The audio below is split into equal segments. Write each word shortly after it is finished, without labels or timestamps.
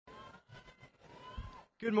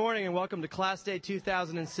Good morning and welcome to Class Day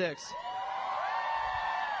 2006.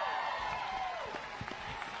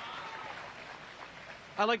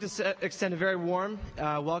 I'd like to extend a very warm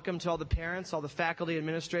welcome to all the parents, all the faculty,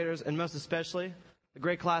 administrators, and most especially the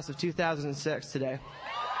great class of 2006 today.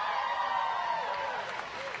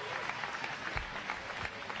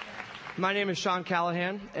 My name is Sean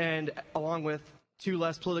Callahan, and along with two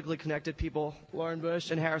less politically connected people, Lauren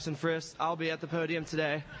Bush and Harrison Friss, I'll be at the podium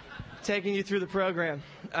today taking you through the program.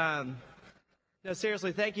 No,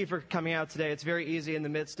 seriously, thank you for coming out today. It's very easy in the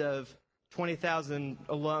midst of 20,000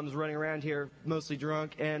 alums running around here, mostly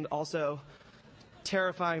drunk, and also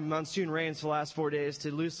terrifying monsoon rains for the last 4 days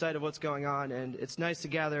to lose sight of what's going on. And it's nice to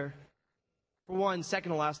gather for one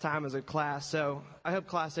second to last time as a class. So I hope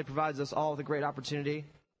Class Day provides us all with a great opportunity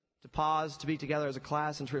to pause, to be together as a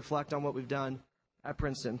class, and to reflect on what we've done at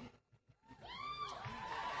Princeton.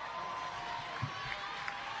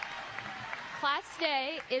 Class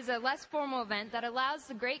Day is a less formal event that allows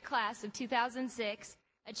the great class of 2006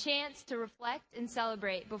 a chance to reflect and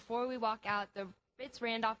celebrate before we walk out the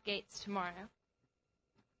Fitz-Randolph gates tomorrow.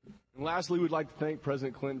 And lastly, we'd like to thank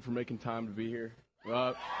President Clinton for making time to be here.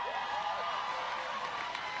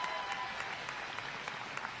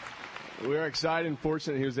 We are excited and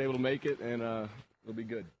fortunate he was able to make it, and it'll be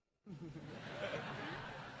good.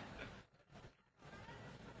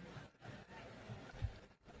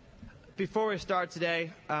 Before we start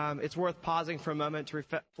today, it's worth pausing for a moment to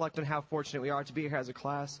reflect on how fortunate we are to be here as a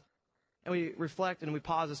class. And we reflect and we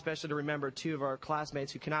pause especially to remember two of our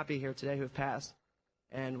classmates who cannot be here today who have passed.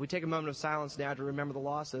 And we take a moment of silence now to remember the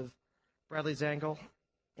loss of Bradley Zankel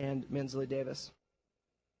and Minsley Davis.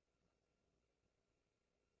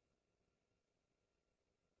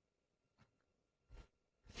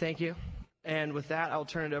 Thank you. And with that, I'll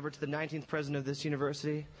turn it over to the 19th president of this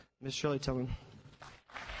university, Ms. Shirley Tillman.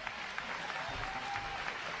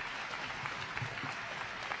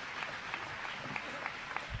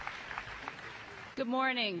 Good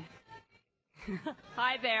morning.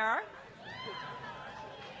 Hi there.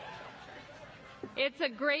 It's a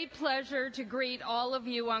great pleasure to greet all of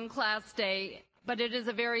you on Class Day, but it is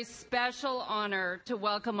a very special honor to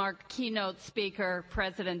welcome our keynote speaker,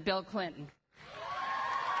 President Bill Clinton.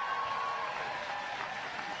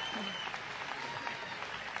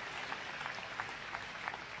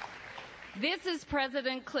 This is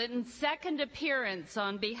President Clinton's second appearance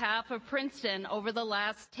on behalf of Princeton over the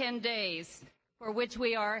last 10 days, for which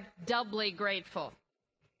we are doubly grateful.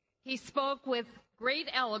 He spoke with great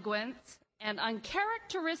eloquence and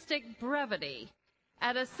uncharacteristic brevity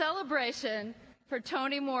at a celebration for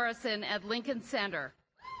Toni Morrison at Lincoln Center,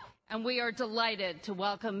 and we are delighted to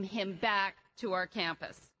welcome him back to our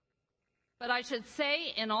campus. But I should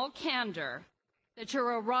say in all candor that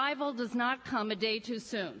your arrival does not come a day too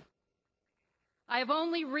soon. I have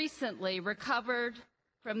only recently recovered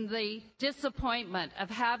from the disappointment of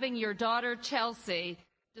having your daughter Chelsea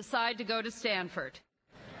decide to go to Stanford.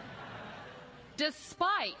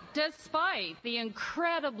 Despite the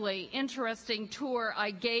incredibly interesting tour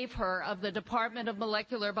I gave her of the Department of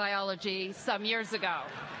Molecular Biology some years ago.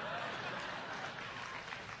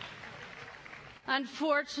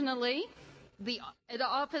 Unfortunately, the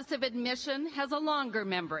Office of Admission has a longer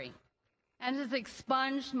memory and has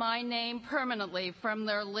expunged my name permanently from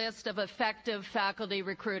their list of effective faculty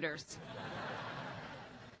recruiters.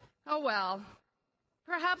 Oh well,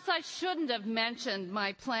 perhaps I shouldn't have mentioned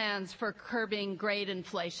my plans for curbing grade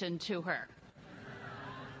inflation to her.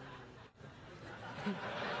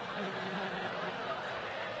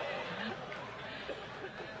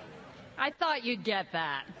 I thought you'd get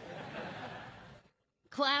that.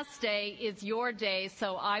 Class Day is your day,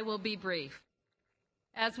 so I will be brief.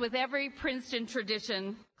 As with every Princeton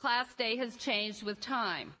tradition, Class Day has changed with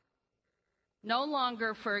time. No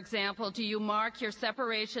longer, for example, do you mark your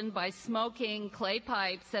separation by smoking clay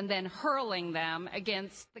pipes and then hurling them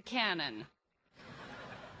against the cannon.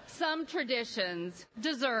 Some traditions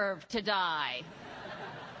deserve to die,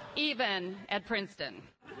 even at Princeton.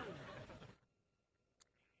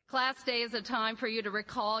 Class Day is a time for you to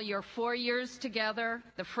recall your 4 years together,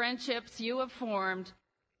 the friendships you have formed,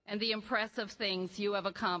 and the impressive things you have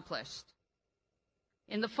accomplished.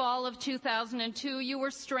 In the fall of 2002, you were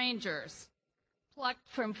strangers, plucked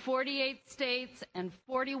from 48 states and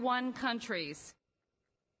 41 countries.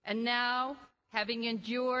 And now, having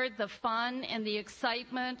endured the fun and the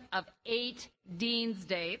excitement of 8 Dean's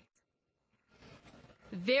Dates,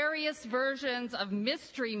 various versions of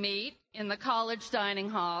mystery meat in the college dining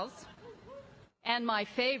halls, and my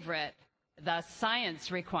favorite, the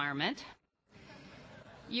science requirement,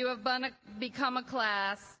 you have become a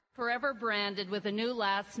class forever branded with a new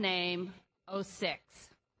last name,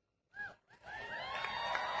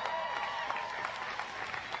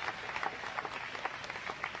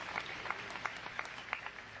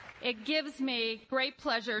 It gives me great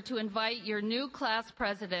pleasure to invite your new class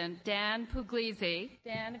president, Dan Puglisi.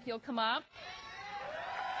 Dan, if you'll come up.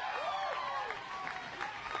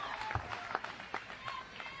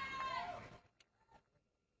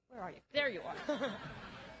 Where are you? There you are.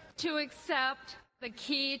 To accept the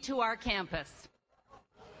key to our campus.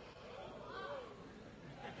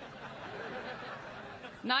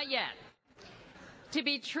 Not yet. To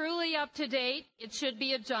be truly up to date, it should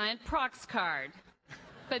be a giant prox card.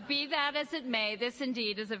 But be that as it may, this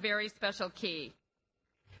indeed is a very special key.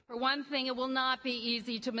 For one thing, it will not be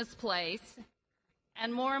easy to misplace.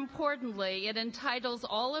 And more importantly, it entitles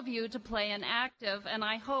all of you to play an active and,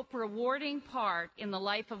 I hope, rewarding part in the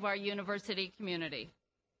life of our university community.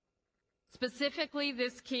 Specifically,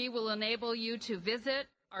 this key will enable you to visit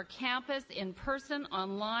our campus in person,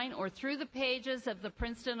 online, or through the pages of the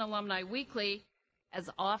Princeton Alumni Weekly as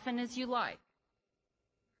often as you like.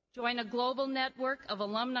 Join a global network of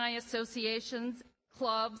alumni associations,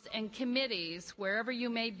 clubs, and committees wherever you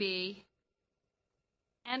may be,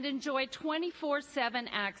 and enjoy 24/7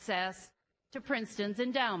 access to Princeton's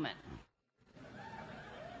endowment.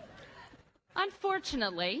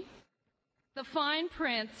 Unfortunately, the fine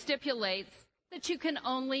print stipulates that you can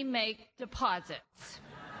only make deposits.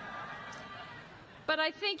 But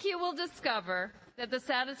I think you will discover that the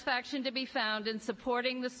satisfaction to be found in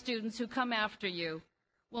supporting the students who come after you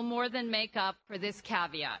will more than make up for this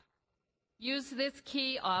caveat. Use this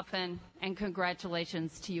key often, and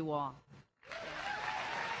congratulations to you all.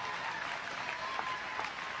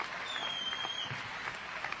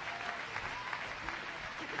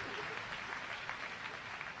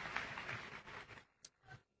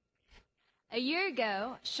 A year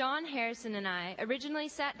ago, Sean, Harrison, and I originally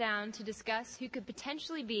sat down to discuss who could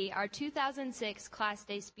potentially be our 2006 Class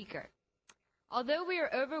Day speaker. Although we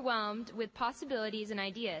were overwhelmed with possibilities and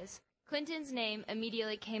ideas, Clinton's name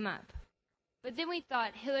immediately came up. But then we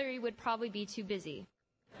thought Hillary would probably be too busy.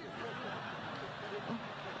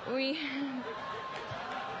 We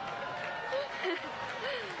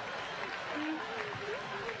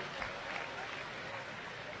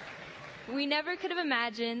never could have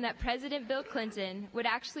imagined that President Bill Clinton would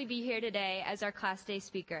actually be here today as our Class Day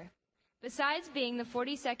speaker. Besides being the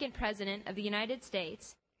 42nd President of the United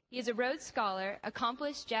States, he is a Rhodes Scholar,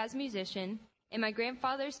 accomplished jazz musician, and my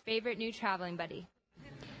grandfather's favorite new traveling buddy.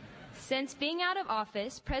 Since being out of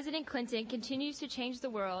office, President Clinton continues to change the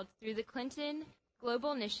world through the Clinton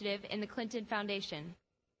Global Initiative and the Clinton Foundation,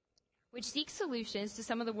 which seeks solutions to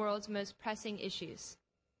some of the world's most pressing issues.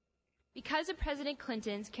 Because of President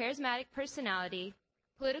Clinton's charismatic personality,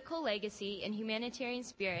 political legacy, and humanitarian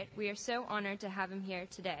spirit, we are so honored to have him here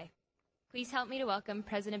today. Please help me to welcome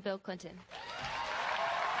President Bill Clinton.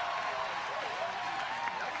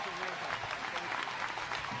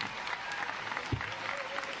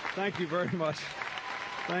 Thank you very much.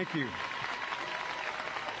 Thank you.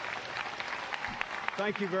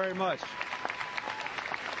 Thank you very much.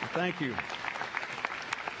 Thank you.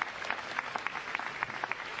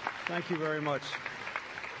 Thank you very much.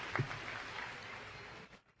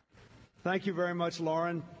 Thank you very much,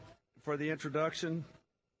 Lauren, for the introduction.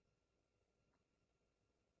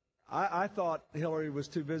 I thought Hillary was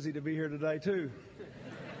too busy to be here today, too.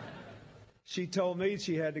 She told me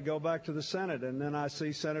she had to go back to the Senate, and then I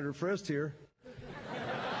see Senator Frist here.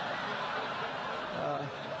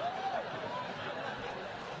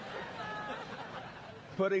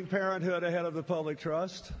 Putting parenthood ahead of the public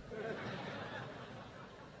trust.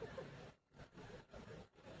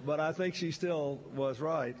 But I think she still was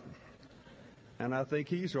right, and I think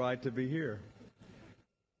he's right to be here.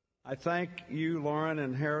 I thank you, Lauren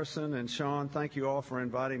and Harrison and Sean. Thank you all for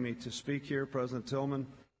inviting me to speak here. President Tillman,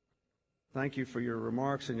 thank you for your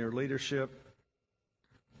remarks and your leadership.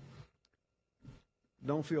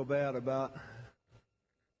 Don't feel bad about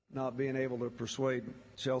not being able to persuade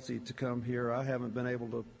Chelsea to come here. I haven't been able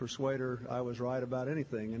to persuade her I was right about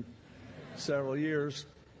anything in several years.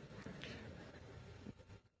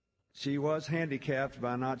 She was handicapped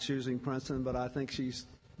by not choosing Princeton, but I think she's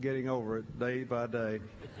getting over it day by day.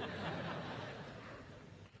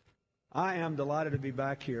 I am delighted to be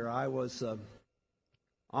back here. I was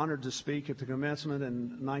honored to speak at the commencement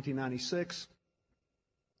in 1996,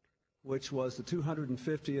 which was the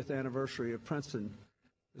 250th anniversary of Princeton.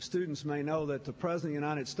 The students may know that the President of the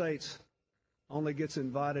United States only gets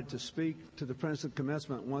invited to speak to the Princeton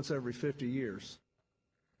commencement once every 50 years.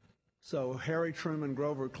 So Harry Truman,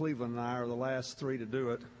 Grover Cleveland, and I are the last three to do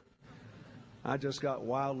it. I just got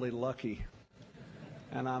wildly lucky.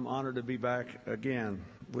 and I'm honored to be back again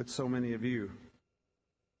with so many of you.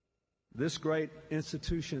 This great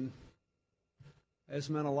institution has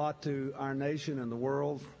meant a lot to our nation and the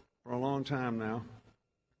world for a long time now,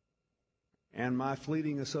 and my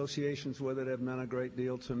fleeting associations with it have meant a great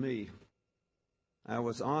deal to me. I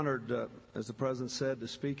was honored, as the President said, to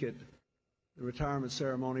speak at the retirement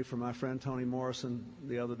ceremony for my friend Toni Morrison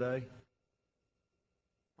the other day.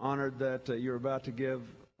 Honored that you're about to give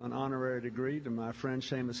an honorary degree to my friend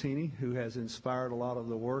Seamus Heaney, who has inspired a lot of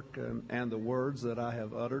the work and the words that I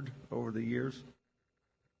have uttered over the years.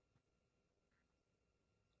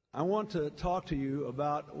 I want to talk to you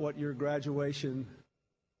about what your graduation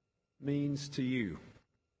means to you.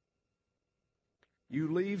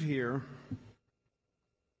 You leave here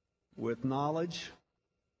with knowledge,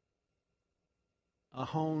 a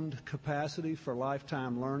honed capacity for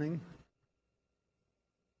lifetime learning,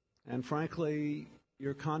 and frankly,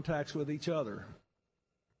 your contacts with each other,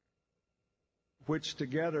 which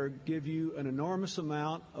together give you an enormous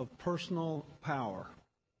amount of personal power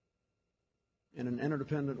in an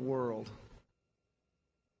interdependent world.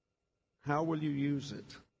 How will you use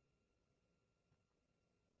it?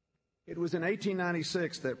 It was in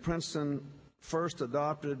 1896 that Princeton first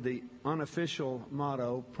adopted the unofficial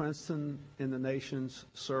motto, Princeton in the nation's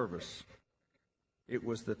service. It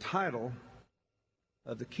was the title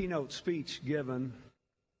of the keynote speech given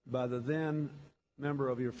by the then member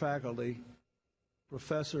of your faculty,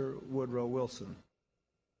 Professor Woodrow Wilson,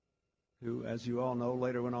 who, as you all know,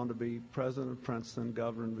 later went on to be president of Princeton,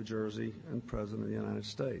 governor of New Jersey, and president of the United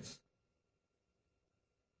States.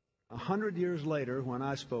 100 years later, when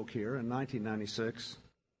I spoke here in 1996,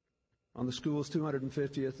 on the school's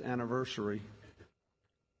 250th anniversary,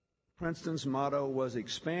 Princeton's motto was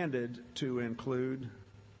expanded to include,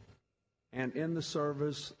 and in the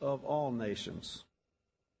service of all nations.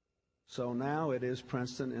 So now it is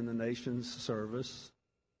Princeton in the nation's service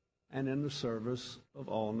and in the service of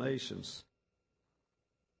all nations.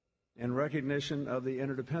 In recognition of the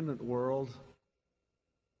interdependent world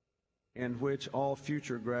in which all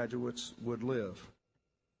future graduates would live.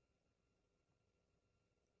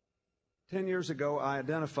 10 years ago, I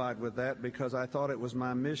identified with that because I thought it was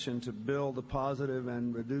my mission to build the positive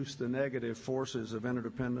and reduce the negative forces of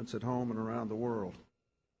interdependence at home and around the world.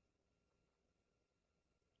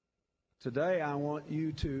 Today, I want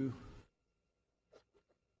you to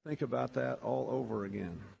think about that all over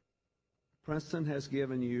again. Princeton has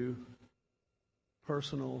given you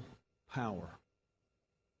personal power.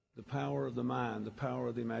 The power of the mind, the power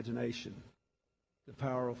of the imagination, the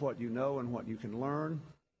power of what you know and what you can learn,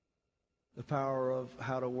 the power of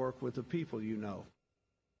how to work with the people you know,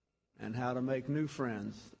 and how to make new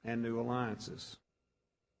friends and new alliances.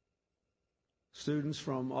 Students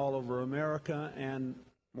from all over America and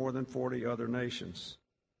more than 40 other nations.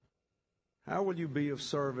 How will you be of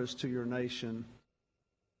service to your nation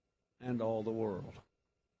and all the world?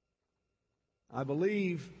 I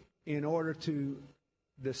believe in order to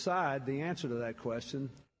decide the answer to that question,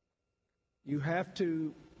 you have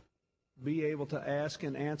to be able to ask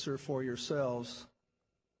and answer for yourselves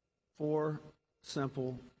 4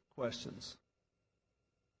 simple questions.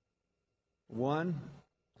 1,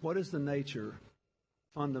 what is the nature,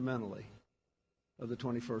 fundamentally, of the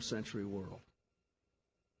 21st century world?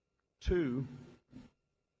 2,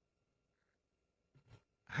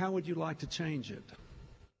 how would you like to change it?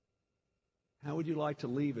 How would you like to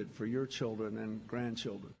leave it for your children and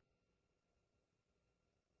grandchildren?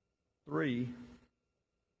 3,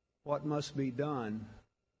 what must be done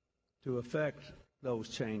to effect those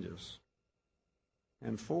changes?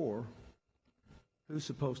 And 4, who's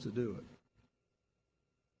supposed to do it?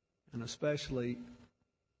 And especially,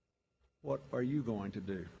 what are you going to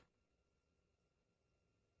do?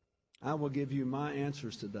 I will give you my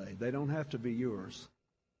answers today. They don't have to be yours.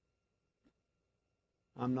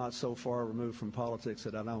 I'm not so far removed from politics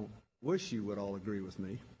that I don't wish you would all agree with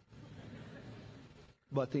me.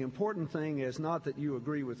 But the important thing is not that you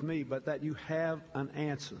agree with me, but that you have an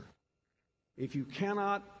answer. If you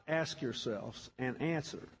cannot ask yourselves and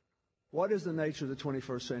answer, what is the nature of the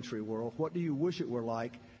 21st century world? What do you wish it were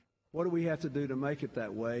like? What do we have to do to make it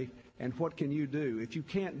that way? And what can you do? If you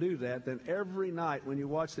can't do that, then every night when you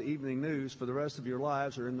watch the evening news for the rest of your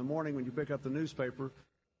lives, or in the morning when you pick up the newspaper,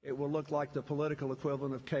 it will look like the political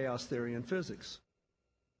equivalent of chaos theory in physics.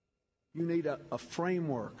 You need a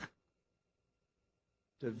framework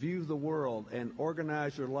to view the world and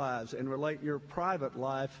organize your lives and relate your private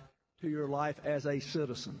life to your life as a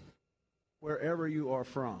citizen, wherever you are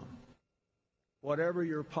from, whatever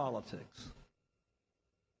your politics.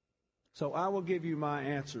 So I will give you my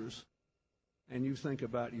answers, and you think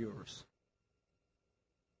about yours.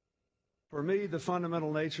 For me, the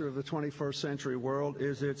fundamental nature of the 21st century world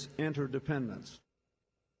is its interdependence,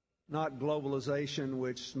 not globalization,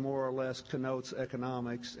 which more or less connotes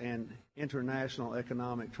economics and international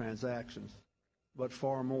economic transactions, but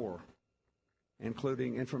far more,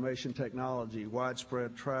 including information technology,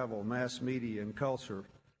 widespread travel, mass media and culture,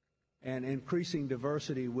 and increasing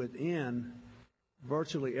diversity within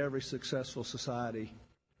virtually every successful society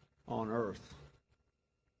on earth.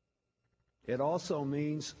 It also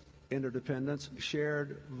means interdependence,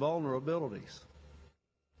 shared vulnerabilities.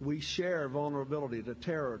 We share vulnerability to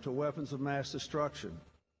terror, to weapons of mass destruction,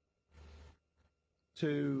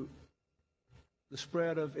 to the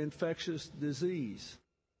spread of infectious disease.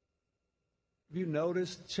 Have you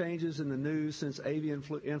noticed changes in the news since avian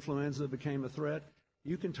influenza became a threat?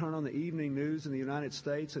 You can turn on the evening news in the United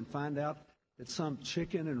States and find out that some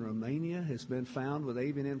chicken in Romania has been found with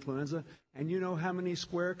avian influenza, and you know how many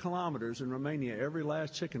square kilometers in Romania every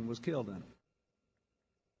last chicken was killed in.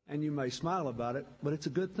 And you may smile about it, but it's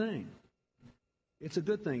a good thing. It's a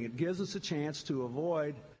good thing. It gives us a chance to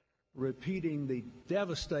avoid repeating the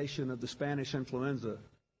devastation of the Spanish influenza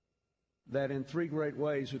that in three great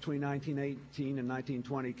ways between 1918 and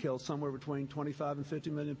 1920 killed somewhere between 25 and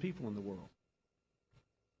 50 million people in the world.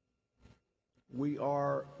 We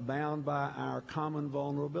are bound by our common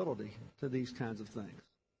vulnerability to these kinds of things.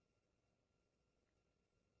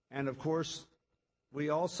 And of course, we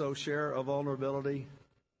also share a vulnerability,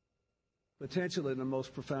 potentially the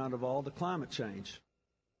most profound of all, to climate change,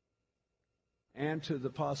 and to the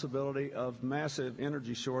possibility of massive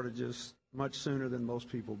energy shortages much sooner than most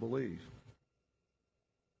people believe.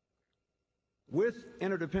 With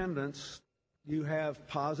interdependence, you have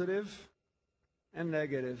positive and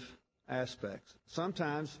negative aspects.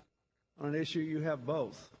 Sometimes on an issue you have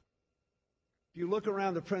both. If you look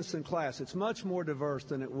around the Princeton class, it's much more diverse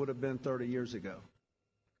than it would have been 30 years ago.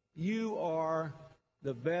 You are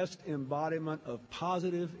the best embodiment of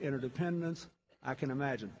positive interdependence I can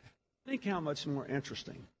imagine. Think how much more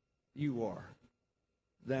interesting you are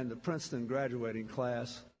than the Princeton graduating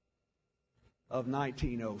class of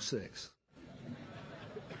 1906.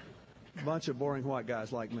 A bunch of boring white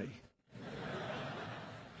guys like me.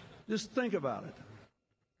 Just think about it.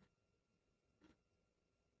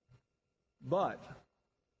 But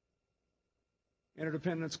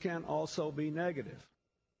interdependence can also be negative.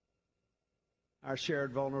 Our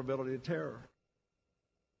shared vulnerability to terror.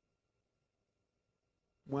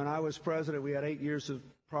 When I was president, we had 8 years of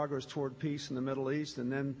progress toward peace in the Middle East, and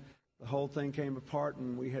then the whole thing came apart,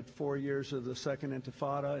 and we had 4 years of the Second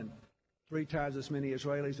Intifada, and 3 times as many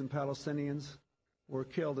Israelis and Palestinians were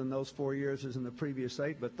killed in those 4 years as in the previous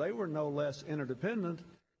 8, but they were no less interdependent.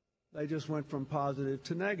 They just went from positive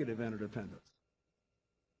to negative interdependence.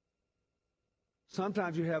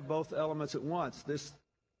 Sometimes you have both elements at once.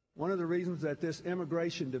 One of the reasons that this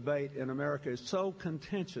immigration debate in America is so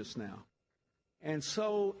contentious now and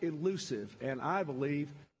so elusive, and I believe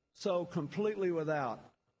so completely without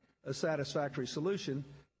a satisfactory solution,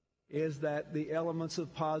 is that the elements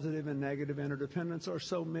of positive and negative interdependence are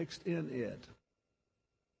so mixed in it.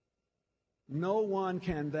 No one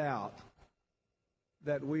can doubt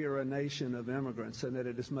that we are a nation of immigrants and that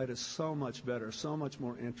it has made us so much better, so much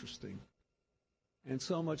more interesting, and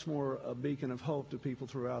so much more a beacon of hope to people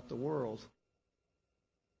throughout the world,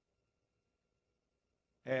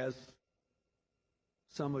 as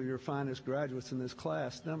some of your finest graduates in this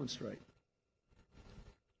class demonstrate.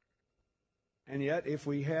 And yet, if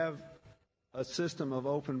we have a system of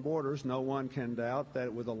open borders, no one can doubt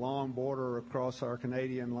that with a long border across our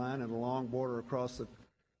Canadian line and a long border across the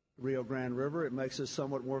Rio Grande River, it makes us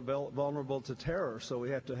somewhat more vulnerable to terror, so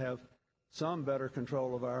we have to have some better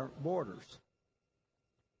control of our borders.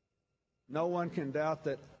 No one can doubt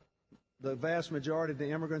that the vast majority of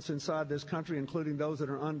the immigrants inside this country, including those that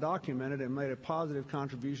are undocumented and made a positive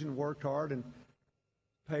contribution, worked hard and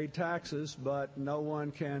paid taxes, but no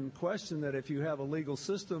one can question that if you have a legal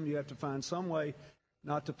system, you have to find some way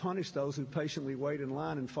not to punish those who patiently wait in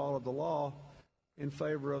line and follow the law in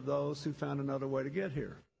favor of those who found another way to get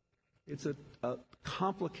here. It's a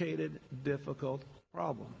complicated, difficult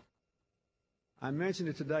problem. I mentioned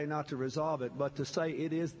it today not to resolve it, but to say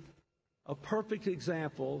it is a perfect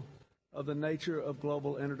example of the nature of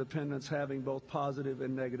global interdependence having both positive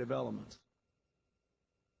and negative elements.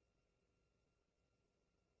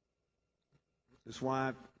 That's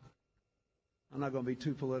why I'm not going to be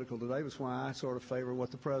too political today. That's why I sort of favor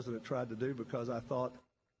what the president tried to do, because I thought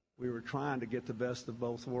we were trying to get the best of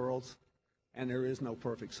both worlds, and there is no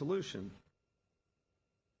perfect solution.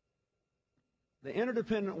 The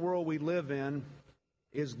interdependent world we live in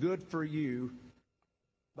is good for you.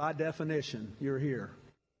 By definition, you're here.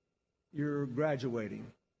 you're graduating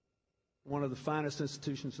one of the finest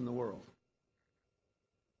institutions in the world.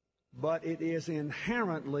 But it is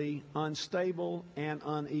inherently unstable and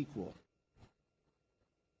unequal.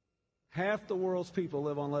 Half the world's people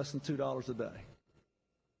live on less than $2 a day.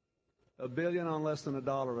 1 billion on less than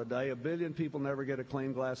 $1 a day. 1 billion people never get a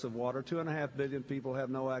clean glass of water. 2.5 billion people have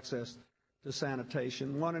no access to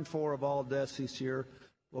sanitation. 1 in 4 of all deaths this year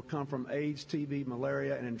will come from AIDS, TB,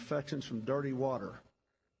 malaria, and infections from dirty water,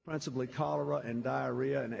 principally cholera and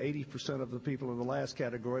diarrhea, and 80% of the people in the last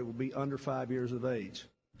category will be under 5 years of age.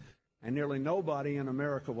 And nearly nobody in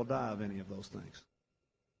America will die of any of those things.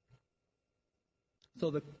 So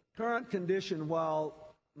the current condition,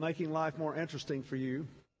 while making life more interesting for you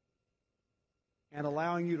and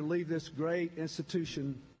allowing you to leave this great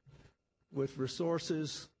institution with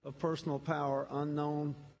resources of personal power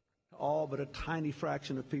unknown to all but a tiny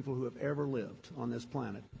fraction of people who have ever lived on this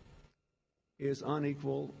planet, is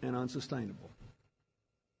unequal and unsustainable.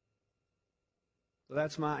 So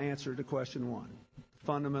that's my answer to question 1,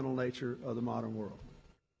 fundamental nature of the modern world.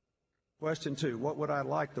 Question 2, what would I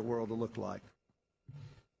like the world to look like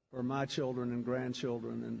for my children and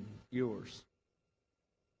grandchildren and yours?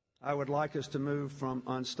 I would like us to move from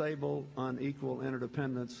unstable, unequal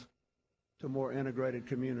interdependence to more integrated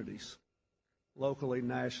communities, locally,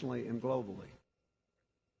 nationally, and globally.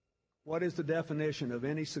 What is the definition of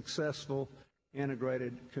any successful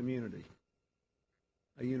integrated community?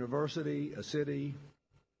 A university, a city,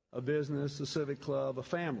 a business, a civic club, a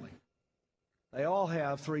family. They all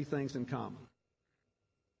have 3 things in common: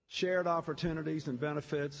 shared opportunities and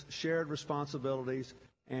benefits, shared responsibilities,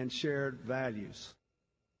 and shared values.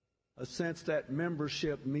 A sense that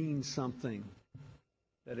membership means something,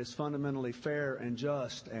 that is fundamentally fair and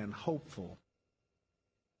just and hopeful.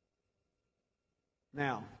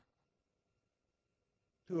 Now,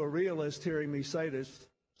 to a realist hearing me say this,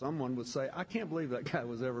 someone would say, I can't believe that guy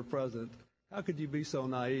was ever president. How could you be so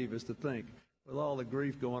naive as to think, with all the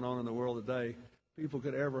grief going on in the world today, people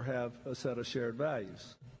could ever have a set of shared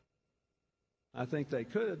values? I think they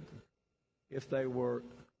could if they were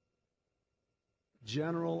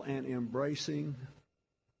general and embracing,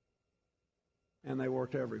 and they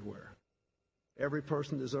worked everywhere. Every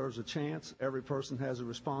person deserves a chance. Every person has a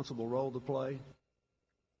responsible role to play.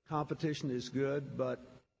 Competition is good, but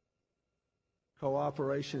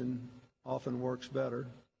cooperation often works better.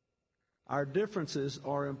 Our differences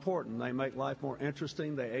are important. They make life more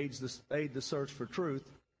interesting. They aid the search for truth,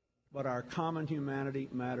 but our common humanity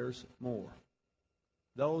matters more.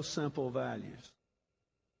 Those simple values.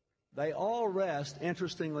 They all rest,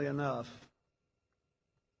 interestingly enough,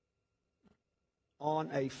 on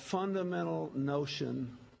a fundamental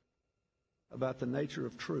notion about the nature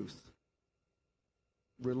of truth.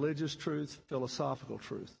 Religious truth, philosophical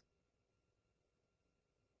truth.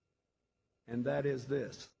 And that is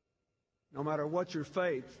this: no matter what your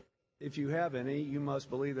faith, if you have any, you must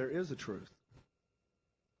believe there is a truth.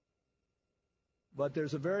 But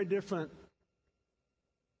there's a very different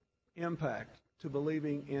impact to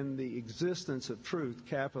believing in the existence of truth,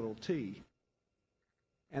 capital T,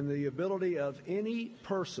 and the ability of any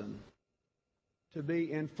person to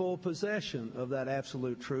be in full possession of that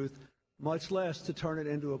absolute truth, much less to turn it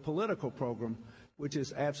into a political program, which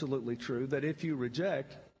is absolutely true, that if you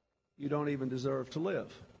reject, you don't even deserve to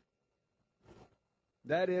live.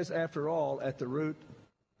 That is, after all, at the root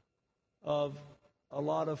of a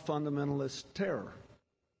lot of fundamentalist terror.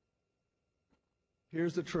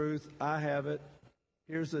 Here's the truth, I have it.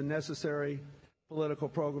 Here's the necessary political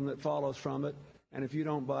program that follows from it. And if you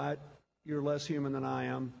don't buy it, you're less human than I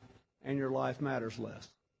am, and your life matters less.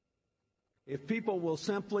 If people will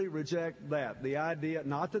simply reject that, the idea,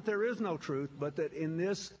 not that there is no truth, but that in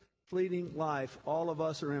this fleeting life, all of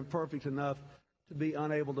us are imperfect enough to be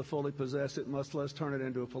unable to fully possess it, much less turn it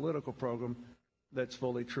into a political program that's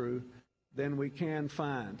fully true, then we can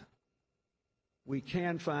find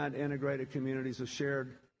integrated communities of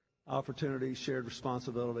shared opportunities, shared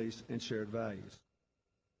responsibilities, and shared values.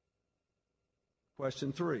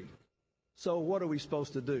 Question 3. So what are we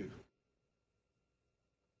supposed to do?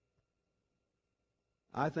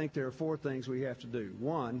 I think there are 4 things we have to do.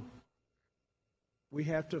 1, we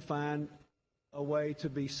have to find a way to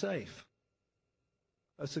be safe.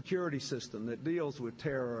 A security system that deals with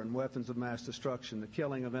terror and weapons of mass destruction, the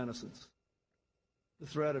killing of innocents, the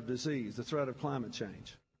threat of disease, the threat of climate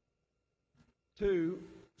change. 2,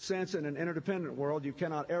 since in an interdependent world you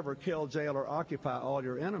cannot ever kill, jail, or occupy all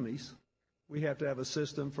your enemies, we have to have a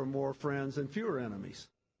system for more friends and fewer enemies,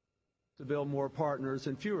 to build more partners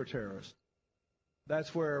and fewer terrorists.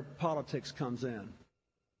 That's where politics comes in.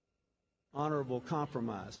 Honorable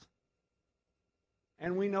compromise.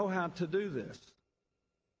 And we know how to do this.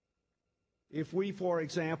 If we, for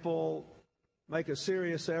example, make a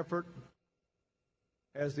serious effort,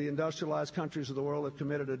 as the industrialized countries of the world have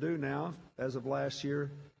committed to do now, as of last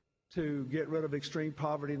year, to get rid of extreme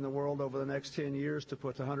poverty in the world over the next 10 years, to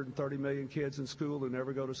put 130 million kids in school who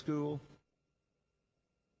never go to school,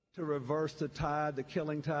 to reverse the tide, the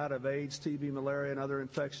killing tide of AIDS, TB, malaria, and other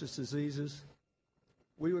infectious diseases,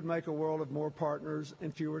 we would make a world of more partners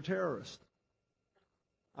and fewer terrorists.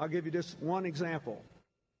 I'll give you just one example.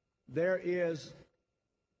 There is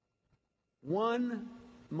one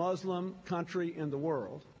Muslim country in the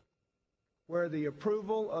world where the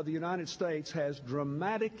approval of the United States has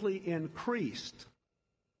dramatically increased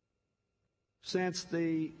since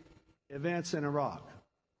the events in Iraq.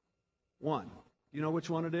 One. You know which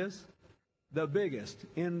one it is? The biggest,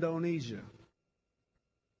 Indonesia.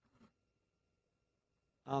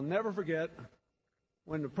 I'll never forget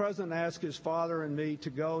when the president asked his father and me to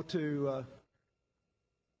go to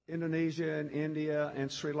Indonesia and India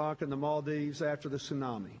and Sri Lanka and the Maldives after the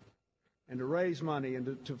tsunami, and to raise money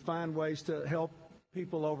and to find ways to help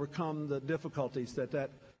people overcome the difficulties that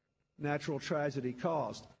natural tragedy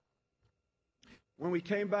caused. When we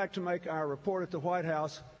came back to make our report at the White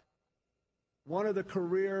House, one of the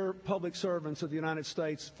career public servants of the United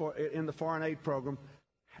States in the foreign aid program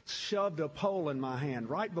shoved a pole in my hand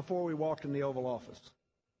right before we walked in the Oval Office.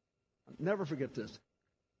 I'll never forget this.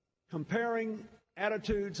 Comparing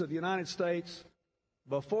attitudes of the United States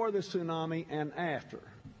before the tsunami and after.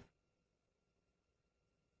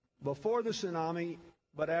 Before the tsunami,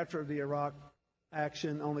 but after the Iraq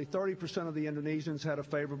action, only 30% of the Indonesians had a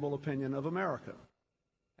favorable opinion of America.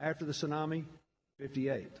 After the tsunami,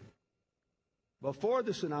 58%. Before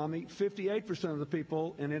the tsunami, 58% of the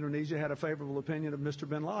people in Indonesia had a favorable opinion of Mr.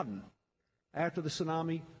 bin Laden. After the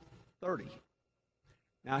tsunami, 30%.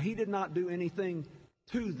 Now, he did not do anything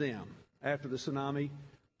to them after the tsunami,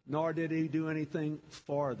 nor did he do anything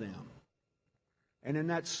for them. And in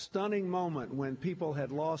that stunning moment when people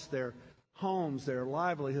had lost their homes, their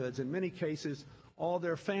livelihoods, in many cases, all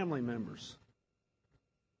their family members,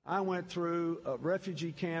 I went through a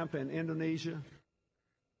refugee camp in Indonesia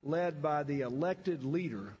led by the elected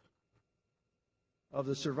leader of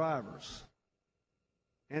the survivors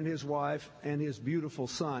and his wife and his beautiful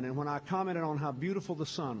son. And when I commented on how beautiful the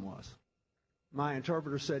son was, my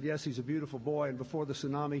interpreter said, yes, he's a beautiful boy, and before the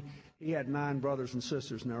tsunami, he had 9 brothers and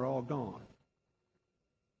sisters, and they're all gone.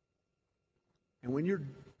 And when you're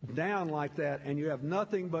down like that and you have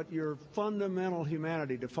nothing but your fundamental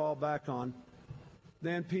humanity to fall back on,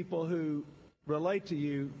 then people who relate to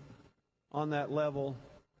you on that level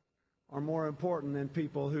are more important than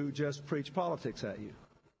people who just preach politics at you.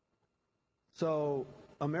 So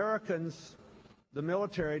Americans, the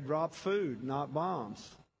military, dropped food, not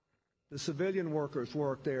bombs. The civilian workers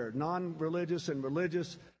worked there. Non-religious and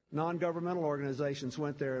religious non-governmental organizations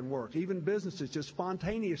went there and worked. Even businesses just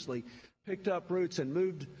spontaneously picked up roots and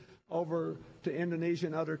moved over to Indonesia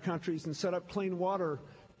and other countries and set up clean water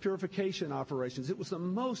purification operations. It was the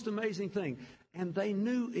most amazing thing. And they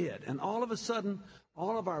knew it. And all of a sudden,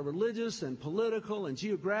 all of our religious and political and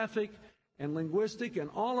geographic and linguistic and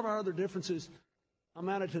all of our other differences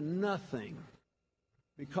amounted to nothing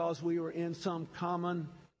because we were in some common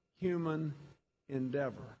human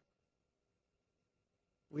endeavor.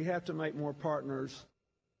 We have to make more partners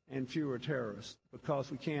and fewer terrorists because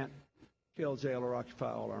we can't kill, jail, or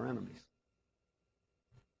occupy all our enemies.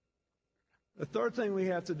 The third thing we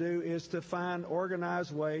have to do is to find an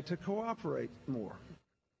organized way to cooperate more.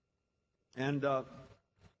 And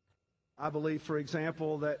I believe, for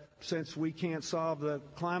example, that since we can't solve the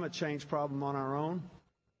climate change problem on our own,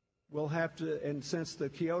 we'll have to, and since the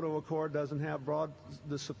Kyoto Accord doesn't have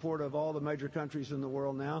the support of all the major countries in the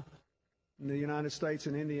world now, and the United States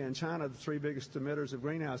and India and China, the 3 biggest emitters of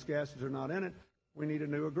greenhouse gases, are not in it, we need a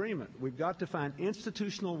new agreement. We've got to find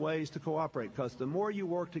institutional ways to cooperate, because the more you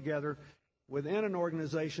work together within an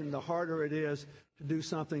organization, the harder it is to do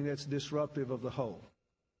something that's disruptive of the whole.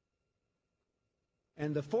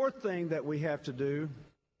 And the fourth thing that we have to do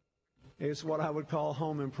is what I would call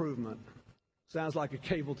home improvement. Sounds like a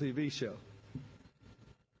cable TV show.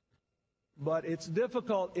 But it's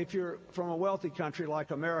difficult if you're from a wealthy country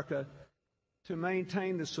like America to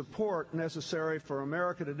maintain the support necessary for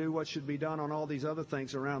America to do what should be done on all these other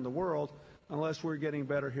things around the world unless we're getting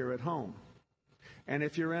better here at home. And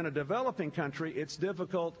if you're in a developing country, it's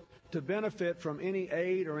difficult to benefit from any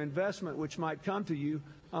aid or investment which might come to you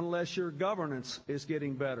unless your governance is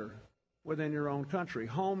getting better within your own country.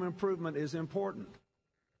 Home improvement is important.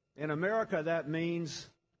 In America, that means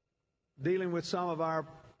dealing with some of our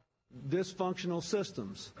dysfunctional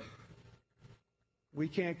systems. We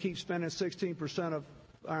can't keep spending 16% of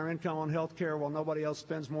our income on health care while nobody else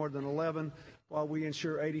spends more than 11%, while we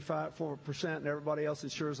insure 85% and everybody else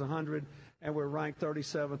insures 100%, and we're ranked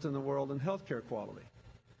 37th in the world in health care quality.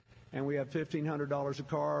 And we have $1,500 a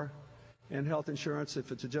car in health insurance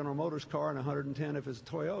if it's a General Motors car and $110 if it's a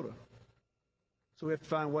Toyota. So we have to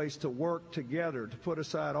find ways to work together, to put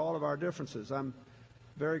aside all of our differences. I'm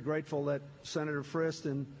very grateful that Senator Frist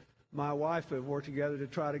and my wife have worked together to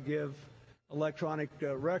try to give electronic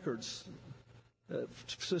records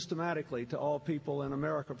systematically to all people in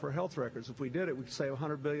America for health records. If we did it, we could save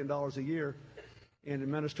 $100 billion a year in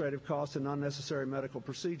administrative costs and unnecessary medical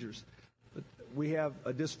procedures. But we have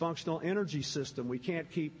a dysfunctional energy system. We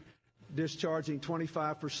can't keep discharging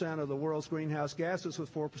 25% of the world's greenhouse gases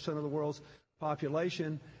with 4% of the world's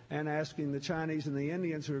population and asking the Chinese and the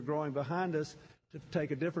Indians who are growing behind us to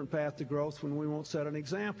take a different path to growth when we won't set an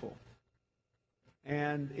example.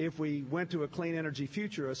 And if we went to a clean energy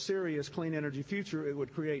future, a serious clean energy future, it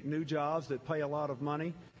would create new jobs that pay a lot of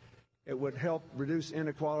money. It would help reduce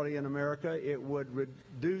inequality in America. It would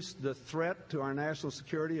reduce the threat to our national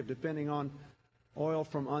security of depending on oil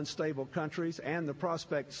from unstable countries and the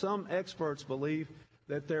prospect, some experts believe,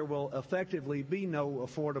 that there will effectively be no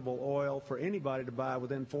affordable oil for anybody to buy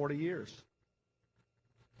within 40 years.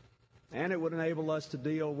 And it would enable us to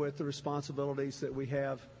deal with the responsibilities that we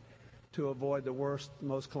have to avoid the worst,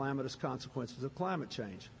 most calamitous consequences of climate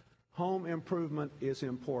change. Home improvement is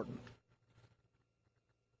important.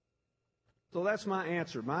 So that's my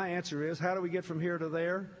answer. My answer is, how do we get from here to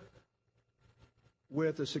there?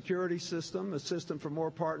 With a security system, a system for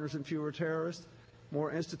more partners and fewer terrorists,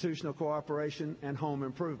 more institutional cooperation, and home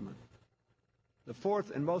improvement. The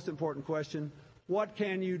fourth and most important question, what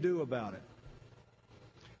can you do about it?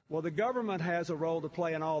 Well, the government has a role to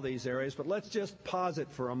play in all these areas, but let's just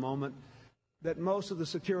posit for a moment that most of the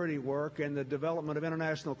security work and the development of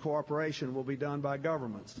international cooperation will be done by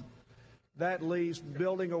governments. That leaves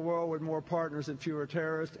building a world with more partners and fewer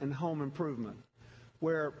terrorists and home improvement,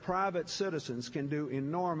 where private citizens can do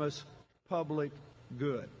enormous public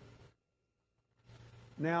good.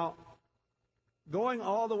 Now, going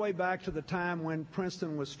all the way back to the time when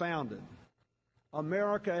Princeton was founded,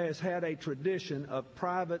 America has had a tradition of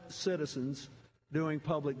private citizens doing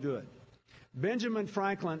public good. Benjamin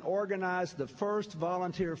Franklin organized the first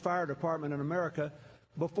volunteer fire department in America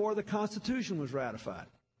before the Constitution was ratified.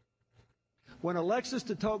 When Alexis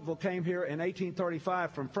de Tocqueville came here in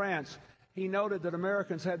 1835 from France, he noted that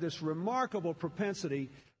Americans had this remarkable propensity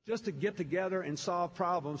just to get together and solve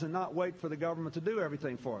problems and not wait for the government to do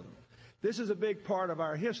everything for them. This is a big part of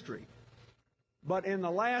our history. But in the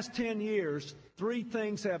last 10 years, three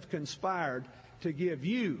things have conspired to give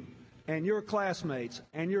you and your classmates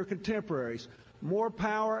and your contemporaries more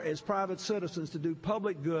power as private citizens to do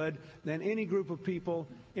public good than any group of people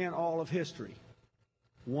in all of history.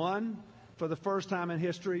 One, for the first time in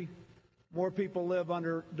history, more people live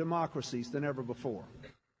under democracies than ever before.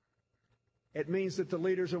 It means that the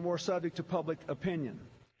leaders are more subject to public opinion.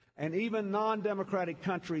 And even non-democratic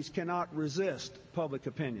countries cannot resist public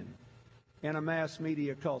opinion in a mass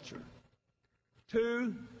media culture.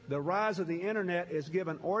 Two, the rise of the Internet has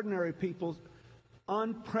given ordinary people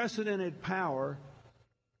unprecedented power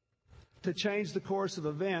to change the course of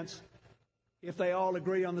events if they all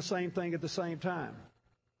agree on the same thing at the same time.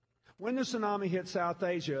 When the tsunami hit South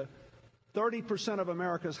Asia, 30% of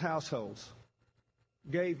America's households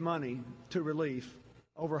gave money to relief,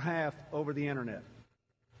 over half over the Internet.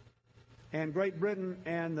 And Great Britain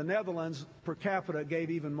and the Netherlands per capita gave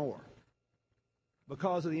even more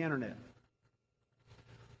because of the Internet.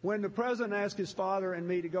 When the president asked his father and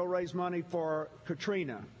me to go raise money for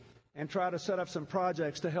Katrina and try to set up some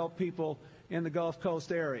projects to help people in the Gulf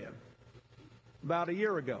Coast area about a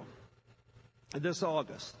year ago, this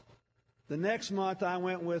August, the next month I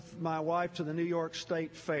went with my wife to the New York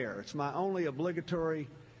State Fair. It's my only obligatory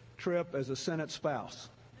trip as a Senate spouse.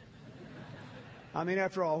 I mean,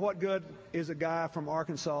 after all, what good is a guy from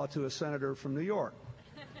Arkansas to a senator from New York?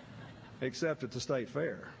 Except at the State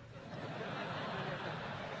Fair,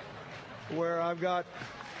 where I've got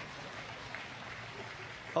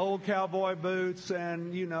old cowboy boots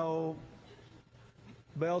and, you know,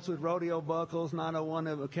 belts with rodeo buckles, 901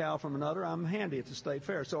 of a cow from another. I'm handy at the State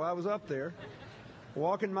Fair. So I was up there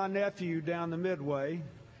walking my nephew down the midway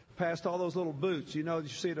past all those little booths. You know, you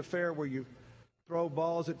see at a fair where you throw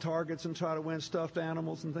balls at targets and try to win stuffed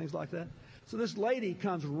animals and things like that. So this lady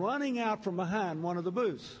comes running out from behind one of the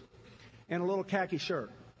booths in a little khaki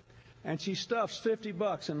shirt. And she stuffs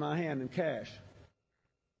 $50 in my hand in cash.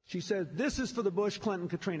 She says, "This is for the Bush-Clinton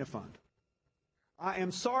Katrina Fund. I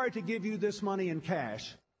am sorry to give you this money in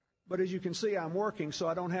cash, But as you can see, I'm working, so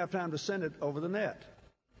I don't have time to send it over the net.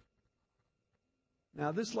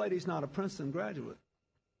 Now, this lady's not a Princeton graduate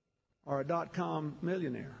or a dot-com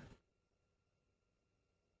millionaire.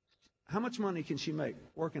 How much money can she make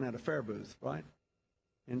working at a fair booth, right,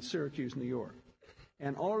 in Syracuse, New York?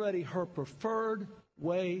 And already her preferred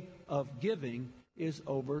way of giving is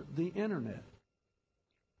over the Internet.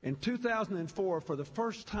 In 2004, for the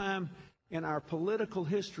first time in our political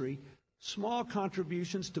history, small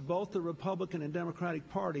contributions to both the Republican and Democratic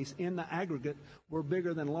parties in the aggregate were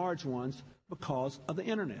bigger than large ones because of the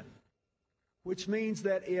Internet. Which means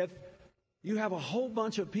that if you have a whole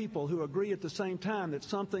bunch of people who agree at the same time that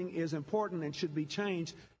something is important and should be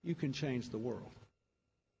changed, you can change the world.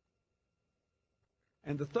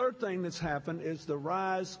 And the third thing that's happened is the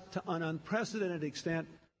rise to an unprecedented extent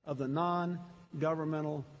of the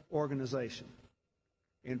non-governmental organization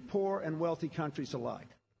in poor and wealthy countries alike.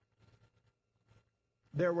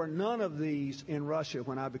 There were none of these in Russia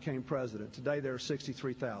when I became president. Today there are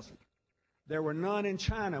 63,000. There were none in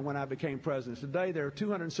China when I became president. Today there are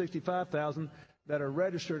 265,000 that are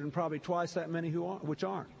registered and probably twice that many which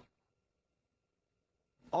aren't.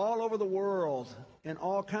 All over the world, in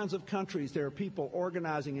all kinds of countries, there are people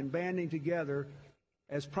organizing and banding together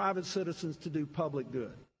as private citizens to do public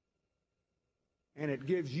good. And it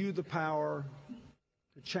gives you the power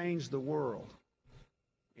to change the world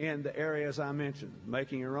in the areas I mentioned,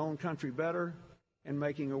 making your own country better and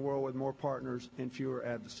making a world with more partners and fewer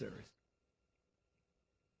adversaries.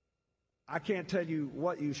 I can't tell you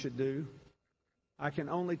what you should do. I can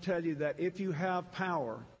only tell you that if you have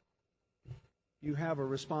power, you have a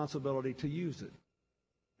responsibility to use it,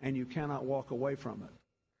 and you cannot walk away from it.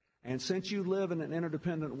 And since you live in an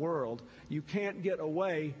interdependent world, you can't get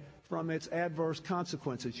away from its adverse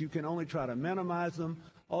consequences. You can only try to minimize them,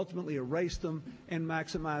 ultimately erase them, and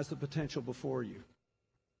maximize the potential before you.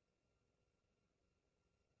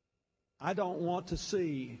 I don't want to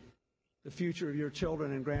see the future of your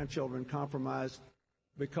children and grandchildren compromised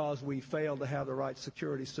because we failed to have the right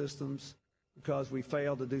security systems, because we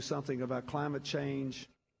failed to do something about climate change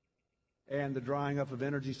and the drying up of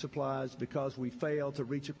energy supplies, because we failed to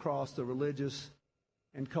reach across the religious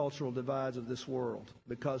and cultural divides of this world,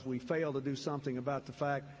 because we failed to do something about the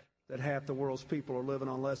fact that half the world's people are living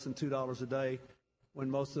on less than $2 a day when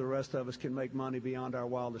most of the rest of us can make money beyond our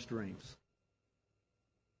wildest dreams.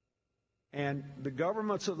 And the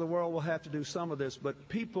governments of the world will have to do some of this, but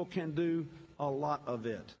people can do a lot of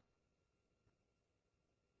it.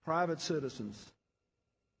 Private citizens,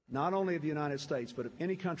 not only of the United States, but of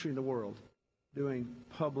any country in the world, doing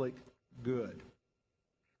public good.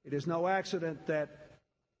 It is no accident that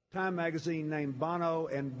Time magazine named Bono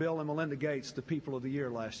and Bill and Melinda Gates the People of the Year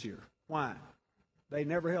last year. Why? They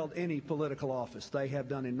never held any political office. They have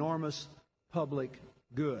done enormous public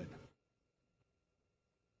good.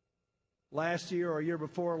 Last year or a year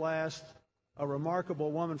before last, a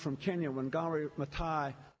remarkable woman from Kenya, Wangari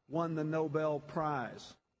Maathai, won the Nobel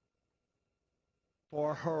Prize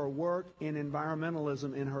for her work in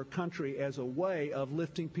environmentalism in her country as a way of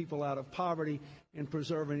lifting people out of poverty and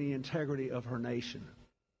preserving the integrity of her nation.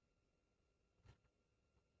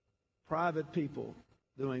 Private people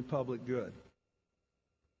doing public good.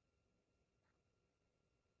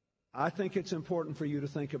 I think it's important for you to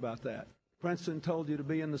think about that. Princeton told you to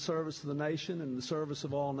be in the service of the nation and the service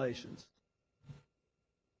of all nations.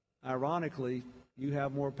 Ironically, you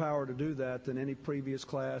have more power to do that than any previous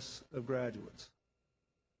class of graduates.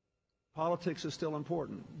 Politics is still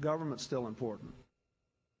important. Government's still important.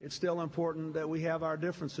 It's still important that we have our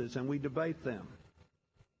differences and we debate them.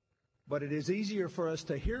 But it is easier for us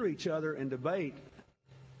to hear each other and debate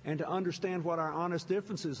and to understand what our honest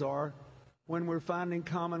differences are when we're finding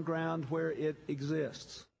common ground where it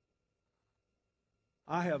exists.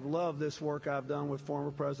 I have loved this work I've done with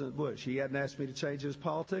former President Bush. He hadn't asked me to change his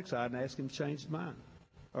politics. I hadn't asked him to change mine.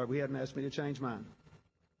 Or he hadn't asked me to change mine.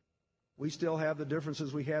 We still have the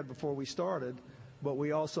differences we had before we started, but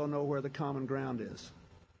we also know where the common ground is.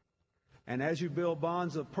 And as you build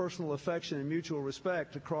bonds of personal affection and mutual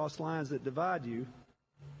respect across lines that divide you,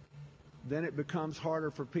 then it becomes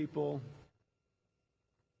harder for people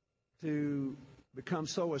to become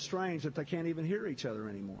so estranged that they can't even hear each other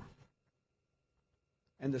anymore.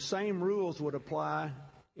 And the same rules would apply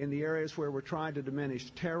in the areas where we're trying to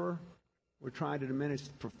diminish terror, we're trying to diminish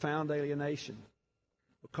profound alienation,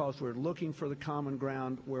 because we're looking for the common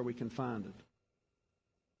ground where we can find it.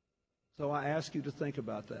 So I ask you to think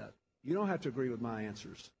about that. You don't have to agree with my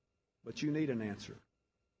answers, but you need an answer.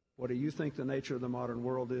 What do you think the nature of the modern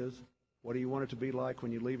world is? What do you want it to be like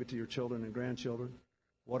when you leave it to your children and grandchildren?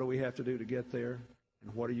 What do we have to do to get there?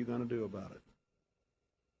 And what are you going to do about it?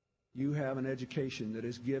 You have an education that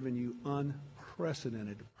has given you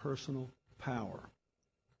unprecedented personal power.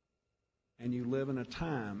 And you live in a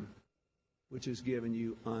time which has given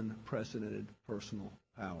you unprecedented personal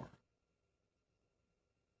power.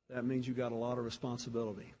 That means you've got a lot of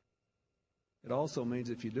responsibility. It also means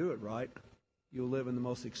if you do it right, you'll live in the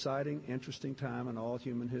most exciting, interesting time in all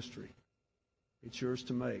human history. It's yours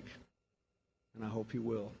to make, and I hope you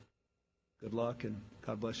will. Good luck, and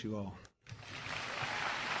God bless you all.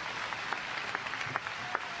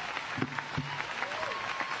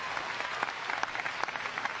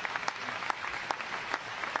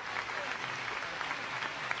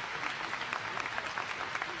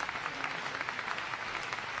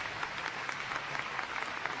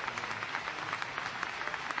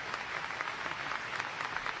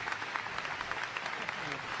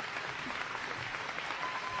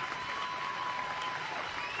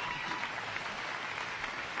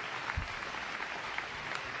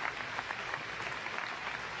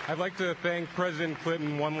 I'd like to thank President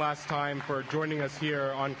Clinton one last time for joining us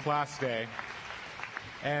here on Class Day.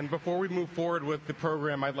 And before we move forward with the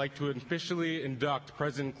program, I'd like to officially induct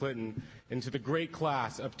President Clinton into the great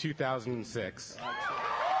class of 2006.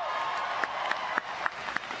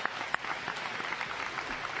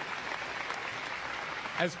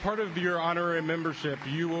 As part of your honorary membership,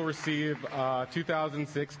 you will receive a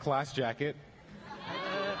 2006 class jacket.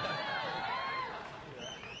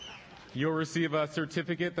 You'll receive a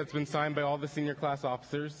certificate that's been signed by all the senior class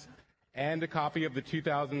officers and a copy of the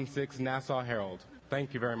 2006 Nassau Herald.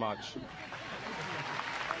 Thank you very much. I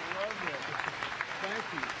love it.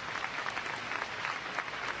 Thank you.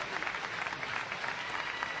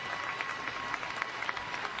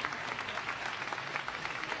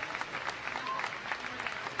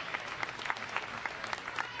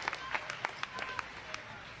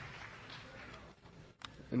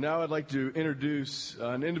 And now I'd like to introduce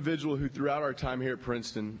an individual who throughout our time here at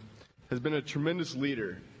Princeton has been a tremendous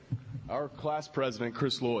leader, our class president,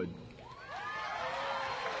 Chris Lloyd.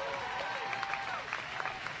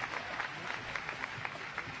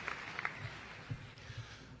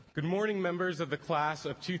 Good morning, members of the class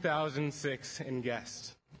of 2006 and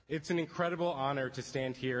guests. It's an incredible honor to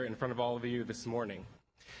stand here in front of all of you this morning.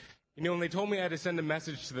 You know, when they told me I had to send a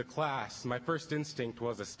message to the class, my first instinct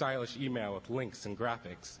was a stylish email with links and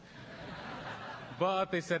graphics. But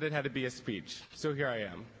they said it had to be a speech, so here I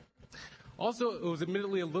am. Also, it was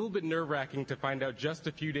admittedly a little bit nerve-wracking to find out just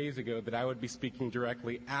a few days ago that I would be speaking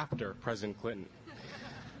directly after President Clinton.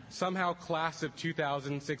 Somehow, class of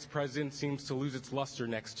 2006 president seems to lose its luster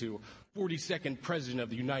next to 42nd President of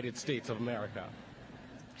the United States of America.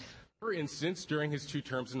 For instance, during his 2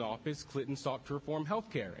 terms in office, Clinton sought to reform health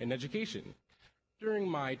care and education. During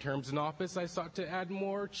my terms in office, I sought to add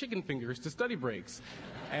more chicken fingers to study breaks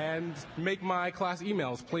and make my class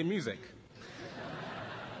emails play music.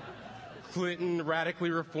 Clinton radically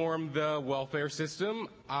reformed the welfare system.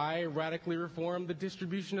 I radically reformed the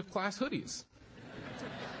distribution of class hoodies.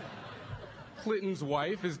 Clinton's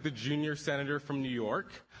wife is the junior senator from New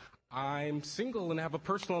York. I'm single and have a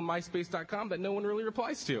personal MySpace.com that no one really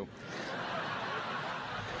replies to.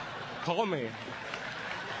 Call me.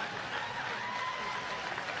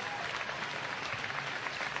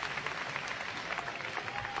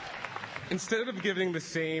 Instead of giving the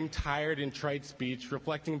same tired and trite speech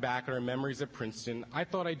reflecting back on our memories at Princeton, I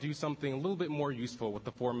thought I'd do something a little bit more useful with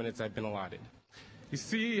the 4 minutes I've been allotted. You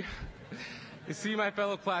see, my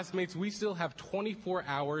fellow classmates, we still have 24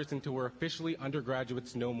 hours until we're officially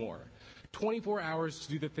undergraduates no more. 24 hours to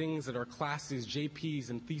do the things that our classes,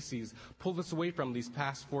 JPs, and theses pulled us away from these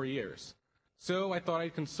past 4 years. So I thought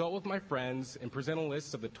I'd consult with my friends and present a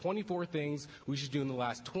list of the 24 things we should do in the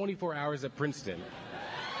last 24 hours at Princeton.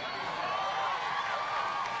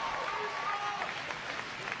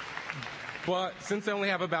 But since I only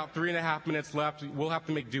have about 3.5 minutes left, we'll have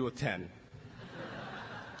to make do with 10.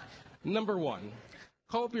 Number 1,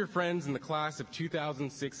 call up your friends in the class of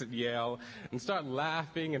 2006 at Yale and start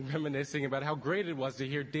laughing and reminiscing about how great it was to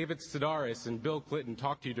hear David Sedaris and Bill Clinton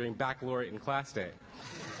talk to you during baccalaureate and class day.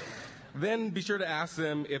 Then be sure to ask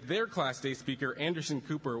them if their class day speaker, Anderson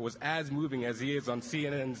Cooper, was as moving as he is on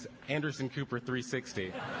CNN's Anderson Cooper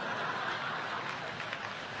 360.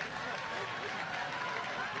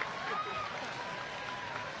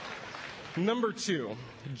 Number 2,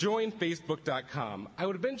 join Facebook.com. I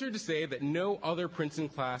would venture to say that no other Princeton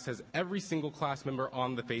class has every single class member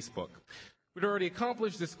on the Facebook. We'd already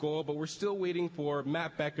accomplished this goal, but we're still waiting for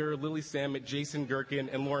Matt Becker, Lily Samet, Jason Gherkin,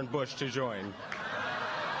 and Lauren Bush to join.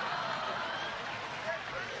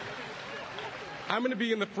 I'm going to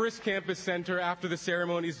be in the Frisk Campus Center after the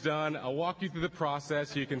ceremony's done. I'll walk you through the process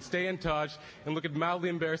so you can stay in touch and look at mildly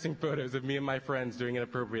embarrassing photos of me and my friends doing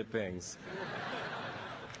inappropriate things.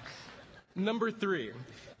 Number 3,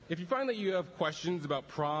 if you find that you have questions about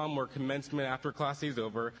prom or commencement after Class A is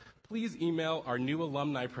over, please email our new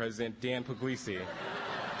alumni president, Dan Puglisi.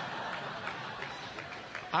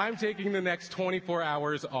 I'm taking the next 24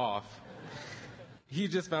 hours off. He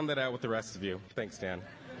just found that out with the rest of you. Thanks, Dan.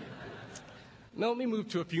 Now let me move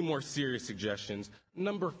to a few more serious suggestions.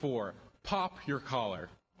 Number 4, pop your collar.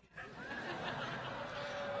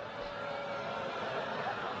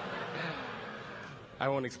 I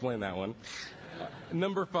won't explain that one.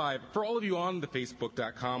 Number 5, for all of you on the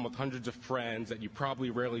Facebook.com with hundreds of friends that you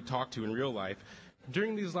probably rarely talk to in real life,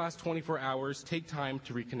 during these last 24 hours, take time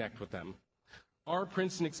to reconnect with them. Our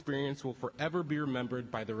Princeton experience will forever be remembered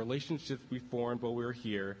by the relationships we formed while we were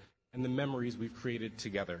here and the memories we've created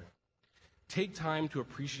together. Take time to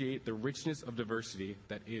appreciate the richness of diversity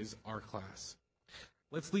that is our class.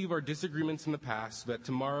 Let's leave our disagreements in the past so that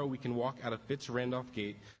tomorrow we can walk out of Fitz-Randolph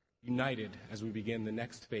Gate united as we begin the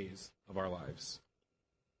next phase of our lives.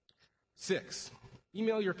 6,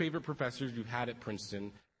 email your favorite professors you've had at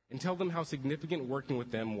Princeton and tell them how significant working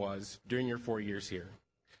with them was during your 4 years here.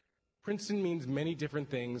 Princeton means many different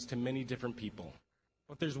things to many different people,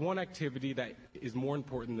 but there's one activity that is more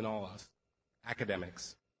important than all us: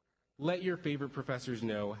 academics. Let your favorite professors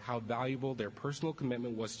know how valuable their personal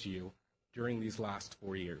commitment was to you during these last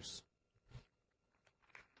 4 years.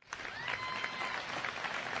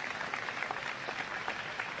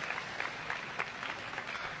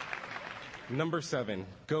 Number 7,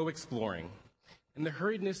 go exploring. In the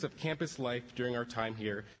hurriedness of campus life during our time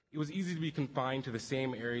here, it was easy to be confined to the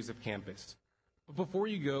same areas of campus. But before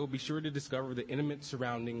you go, be sure to discover the intimate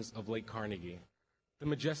surroundings of Lake Carnegie, the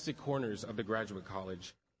majestic corners of the Graduate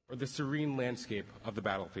College, or the serene landscape of the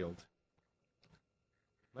battlefield.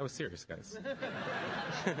 That was serious, guys.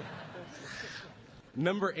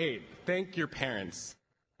 Number 8, thank your parents.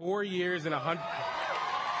 4 years and 100...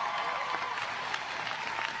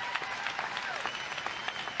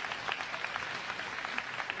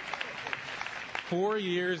 4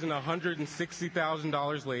 years and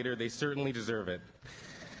 $160,000 later, they certainly deserve it.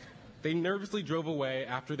 They nervously drove away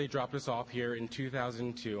after they dropped us off here in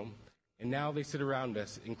 2002, and now they sit around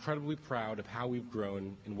us, incredibly proud of how we've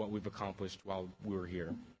grown and what we've accomplished while we were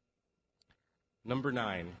here. Number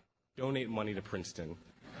 9, donate money to Princeton.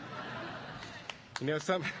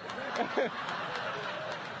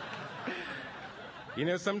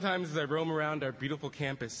 Sometimes as I roam around our beautiful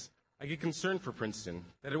campus, I get concerned for Princeton,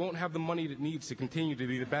 that it won't have the money it needs to continue to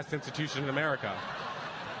be the best institution in America.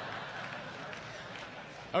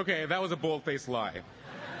 Okay, that was a bold-faced lie.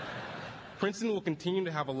 Princeton will continue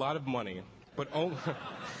to have a lot of money, but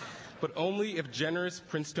only if generous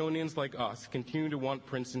Princetonians like us continue to want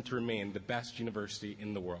Princeton to remain the best university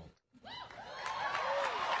in the world.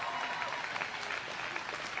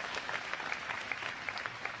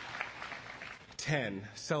 Ten,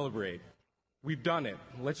 celebrate. We've done it.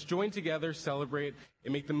 Let's join together, celebrate,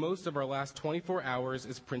 and make the most of our last 24 hours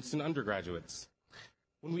as Princeton undergraduates.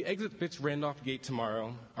 When we exit Fitz-Randolph Gate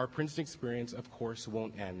tomorrow, our Princeton experience, of course,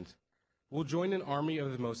 won't end. We'll join an army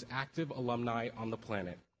of the most active alumni on the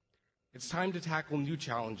planet. It's time to tackle new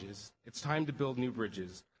challenges. It's time to build new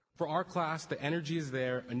bridges. For our class, the energy is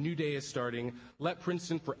there. A new day is starting. Let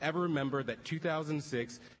Princeton forever remember that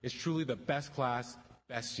 2006 is truly the best class,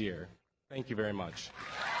 best year. Thank you very much.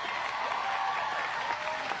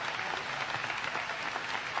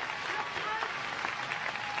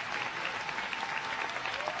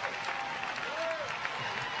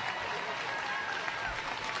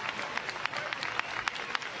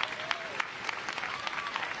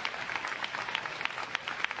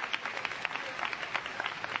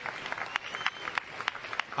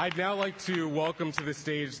 I'd now like to welcome to the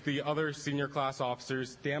stage the other senior class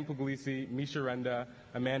officers, Dan Puglisi, Misha Renda,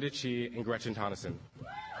 Amanda Chi, and Gretchen Tonneson.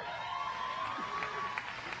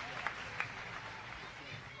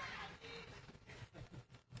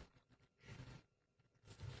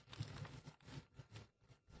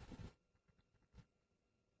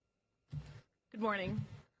 Good morning.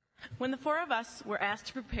 When the four of us were asked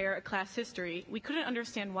to prepare a class history, we couldn't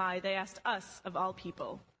understand why they asked us, of all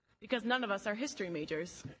people, because none of us are history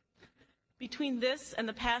majors. Between this and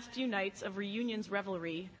the past few nights of reunions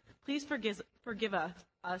revelry, please forgive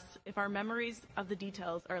us if our memories of the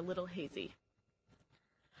details are a little hazy.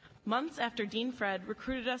 Months after Dean Fred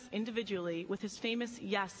recruited us individually with his famous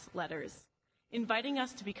yes letters, inviting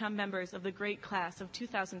us to become members of the great class of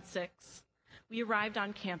 2006, we arrived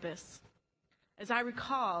on campus. As I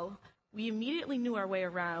recall, We immediately knew our way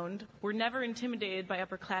around, were never intimidated by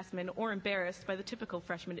upperclassmen or embarrassed by the typical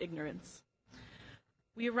freshman ignorance.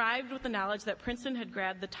 We arrived with the knowledge that Princeton had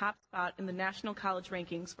grabbed the top spot in the national college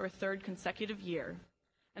rankings for a third consecutive year,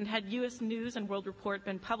 and had U.S. News and World Report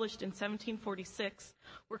been published in 1746,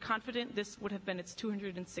 we're confident this would have been its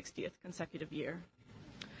 260th consecutive year.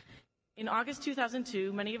 In August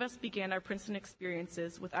 2002, many of us began our Princeton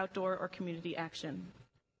experiences with outdoor or community action.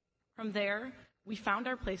 From there, we found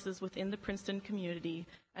our places within the Princeton community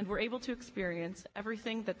and were able to experience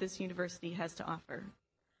everything that this university has to offer.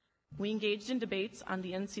 We engaged in debates on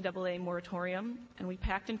the NCAA moratorium, and we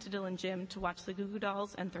packed into Dillon Gym to watch the Goo Goo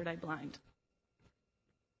Dolls and Third Eye Blind.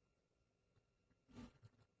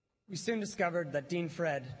 We soon discovered that Dean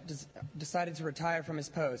Fred decided to retire from his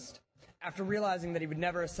post after realizing that he would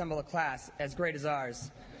never assemble a class as great as ours,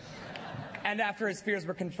 and after his fears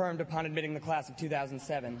were confirmed upon admitting the class of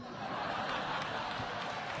 2007.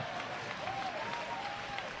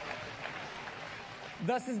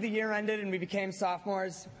 Thus, as the year ended and we became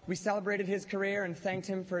sophomores, we celebrated his career and thanked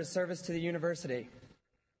him for his service to the university.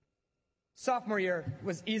 Sophomore year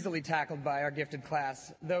was easily tackled by our gifted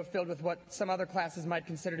class, though filled with what some other classes might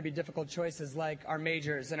consider to be difficult choices, like our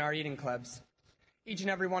majors and our eating clubs. Each and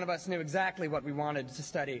every one of us knew exactly what we wanted to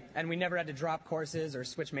study, and we never had to drop courses or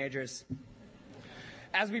switch majors.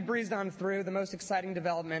 As we breezed on through, the most exciting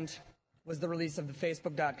development was the release of the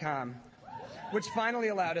Facebook.com, which finally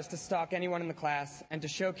allowed us to stalk anyone in the class and to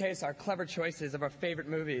showcase our clever choices of our favorite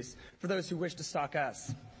movies for those who wish to stalk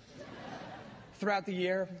us. Throughout the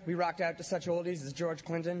year, we rocked out to such oldies as George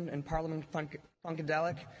Clinton and Parliament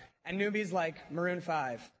Funkadelic, and newbies like Maroon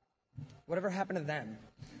 5. Whatever happened to them?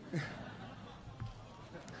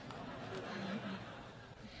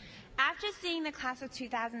 After seeing the class of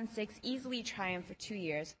 2006 easily triumph for 2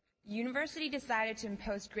 years, the university decided to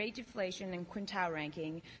impose grade deflation and quintile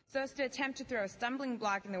ranking so as to attempt to throw a stumbling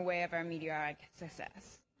block in the way of our meteoric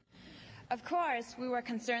success. Of course, we were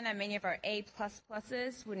concerned that many of our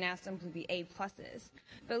A++s would now simply be A+,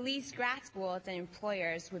 but at least grad schools and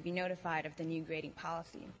employers would be notified of the new grading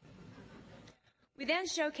policy. We then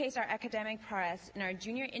showcased our academic prowess in our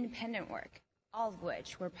junior independent work, all of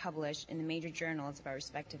which were published in the major journals of our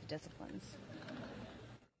respective disciplines.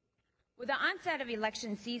 With the onset of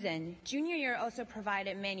election season, junior year also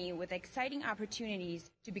provided many with exciting opportunities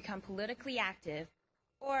to become politically active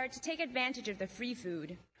or to take advantage of the free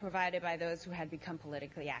food provided by those who had become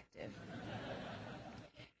politically active.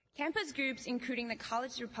 Campus groups, including the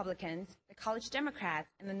College Republicans, the College Democrats,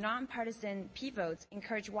 and the nonpartisan P-votes,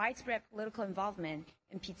 encouraged widespread political involvement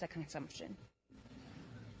in pizza consumption.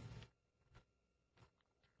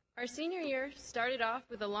 Our senior year started off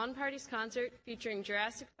with a lawn parties concert featuring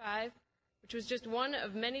Jurassic 5, which was just one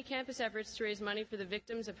of many campus efforts to raise money for the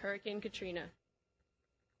victims of Hurricane Katrina.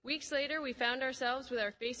 Weeks later, we found ourselves with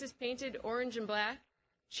our faces painted orange and black,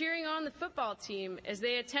 cheering on the football team as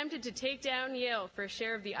they attempted to take down Yale for a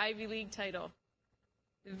share of the Ivy League title.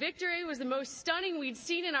 The victory was the most stunning we'd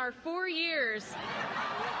seen in our 4 years.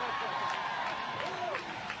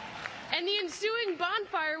 And the ensuing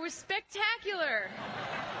bonfire was spectacular.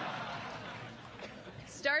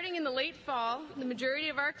 Starting in the late fall, the majority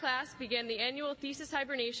of our class began the annual thesis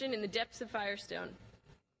hibernation in the depths of Firestone.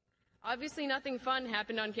 Obviously, nothing fun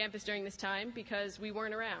happened on campus during this time because we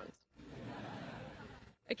weren't around.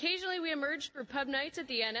 Occasionally, we emerged for pub nights at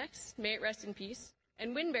the Annex, may it rest in peace,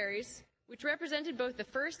 and Winberry's, which represented both the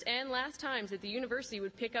first and last times that the university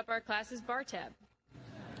would pick up our class's bar tab.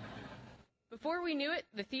 Before we knew it,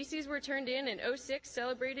 the theses were turned in, and 06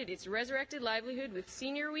 celebrated its resurrected livelihood with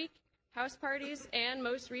senior week, house parties, and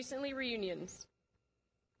most recently, reunions.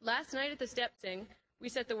 Last night at the Step Sing, we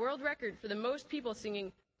set the world record for the most people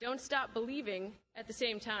singing Don't Stop Believing at the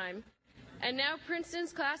same time, and now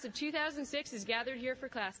Princeton's class of 2006 is gathered here for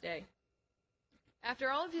Class Day. After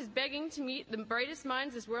all of his begging to meet the brightest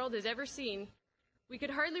minds this world has ever seen, we could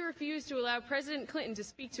hardly refuse to allow President Clinton to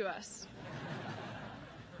speak to us.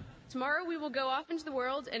 Tomorrow we will go off into the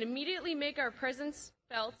world and immediately make our presence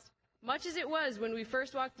felt, much as it was when we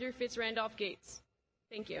first walked through Fitz-Randolph gates.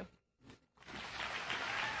 Thank you.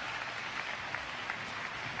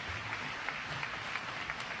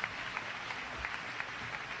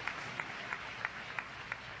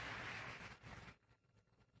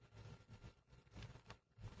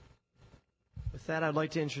 With that, I'd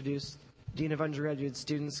like to introduce Dean of Undergraduate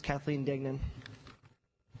Students, Kathleen Dignan.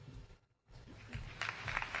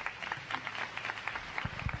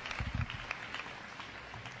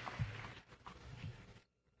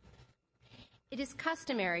 It is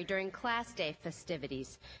customary during Class Day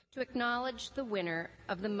festivities to acknowledge the winner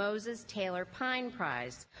of the Moses Taylor Pine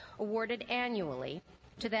Prize, awarded annually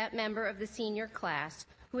to that member of the senior class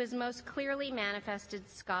who has most clearly manifested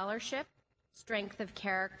scholarship, strength of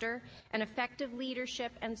character, and effective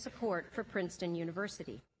leadership and support for Princeton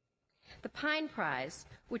University. The Pine Prize,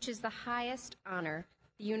 which is the highest honor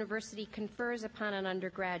the university confers upon an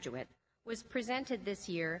undergraduate, was presented this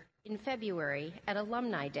year in February at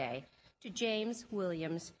Alumni Day to James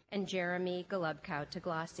Williams and Jeremy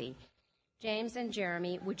Golubkow-Taglasi. James and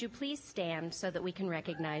Jeremy, would you please stand so that we can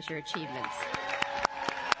recognize your achievements?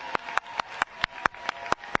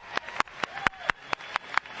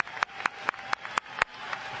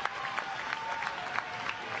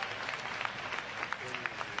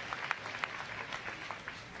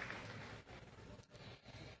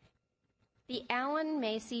 The Alan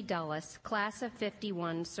Macy Dulles Class of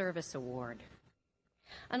 51 Service Award.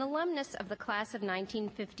 An alumnus of the class of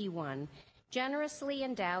 1951 generously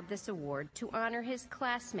endowed this award to honor his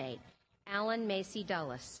classmate, Alan Macy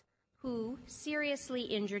Dulles, who, seriously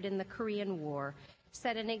injured in the Korean War,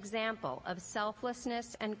 set an example of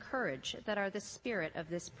selflessness and courage that are the spirit of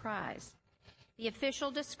this prize. The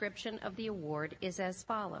official description of the award is as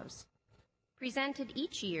follows. Presented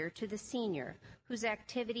each year to the senior whose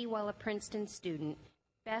activity while a Princeton student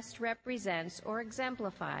best represents or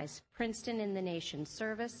exemplifies Princeton in the nation's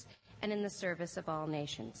service and in the service of all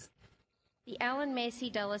nations. The Alan Macy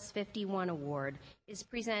Dulles 51 Award is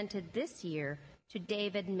presented this year to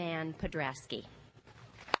David Mann Podrasky.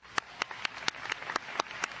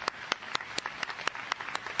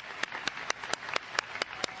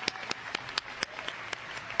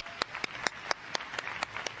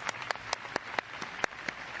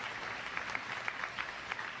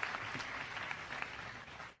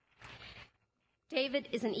 David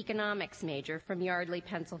is an economics major from Yardley,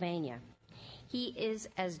 Pennsylvania. He is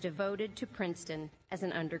as devoted to Princeton as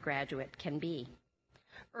an undergraduate can be.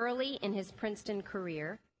 Early in his Princeton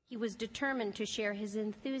career, he was determined to share his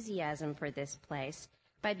enthusiasm for this place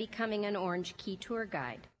by becoming an Orange Key tour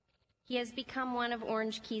guide. He has become one of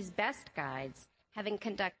Orange Key's best guides, having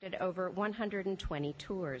conducted over 120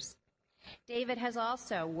 tours. David has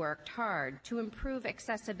also worked hard to improve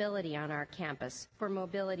accessibility on our campus for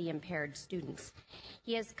mobility-impaired students.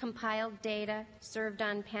 He has compiled data, served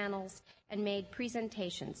on panels, and made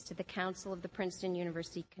presentations to the Council of the Princeton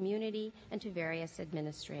University community and to various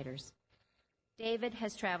administrators. David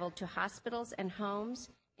has traveled to hospitals and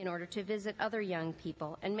homes in order to visit other young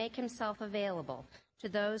people and make himself available to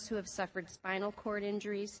those who have suffered spinal cord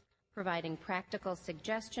injuries, providing practical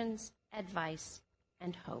suggestions, advice,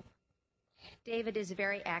 and hope. David is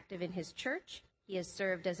very active in his church. He has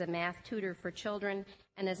served as a math tutor for children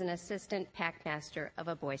and as an assistant packmaster of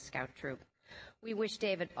a Boy Scout troop. We wish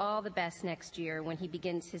David all the best next year when he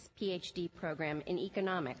begins his PhD program in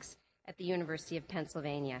economics at the University of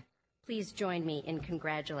Pennsylvania. Please join me in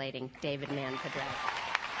congratulating David Mann Podrasky.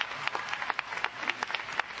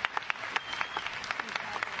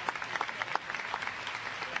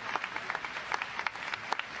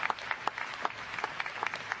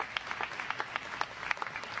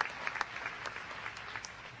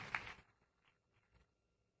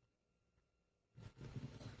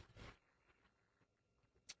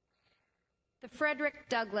 The Frederick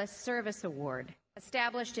Douglass Service Award,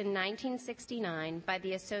 established in 1969 by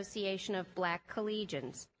the Association of Black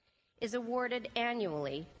Collegians, is awarded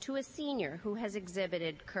annually to a senior who has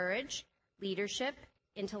exhibited courage, leadership,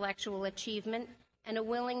 intellectual achievement, and a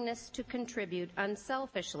willingness to contribute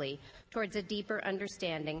unselfishly towards a deeper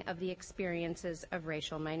understanding of the experiences of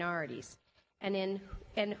racial minorities, and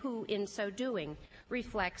who, in so doing,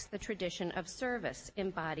 reflects the tradition of service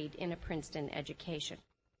embodied in a Princeton education.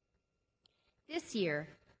 This year,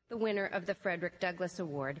 the winner of the Frederick Douglass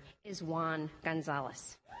Award is Juan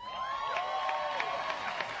Gonzalez.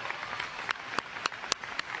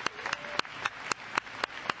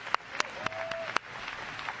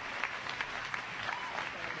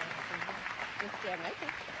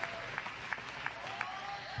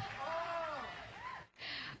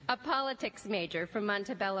 A politics major from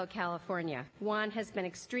Montebello, California, Juan has been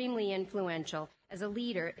extremely influential as a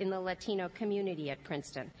leader in the Latino community at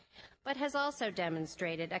Princeton, but has also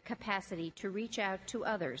demonstrated a capacity to reach out to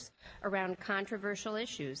others around controversial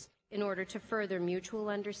issues in order to further mutual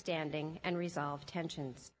understanding and resolve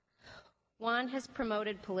tensions. Juan has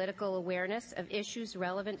promoted political awareness of issues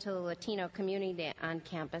relevant to the Latino community on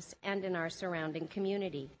campus and in our surrounding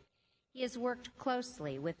community. He has worked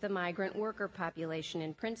closely with the migrant worker population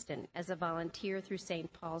in Princeton as a volunteer through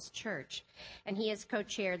St. Paul's Church, and he has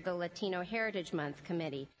co-chaired the Latino Heritage Month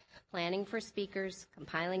Committee, planning for speakers,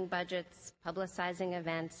 compiling budgets, publicizing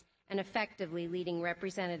events, and effectively leading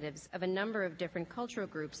representatives of a number of different cultural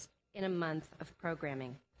groups in a month of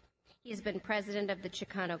programming. He has been president of the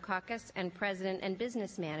Chicano Caucus and president and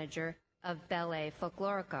business manager of Ballet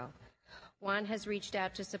Folklorico. Juan has reached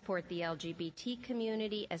out to support the LGBT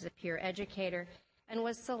community as a peer educator and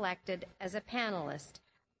was selected as a panelist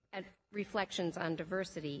at Reflections on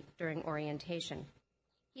Diversity during orientation.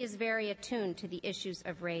 He is very attuned to the issues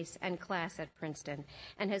of race and class at Princeton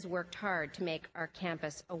and has worked hard to make our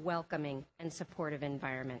campus a welcoming and supportive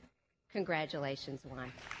environment. Congratulations,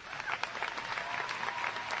 Juan.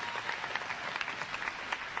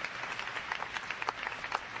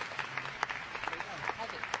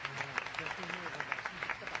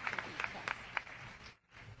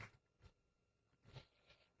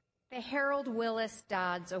 The Harold Willis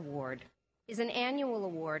Dodds Award is an annual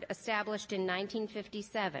award established in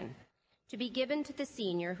 1957 to be given to the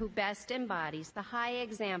senior who best embodies the high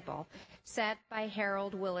example set by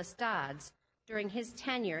Harold Willis Dodds during his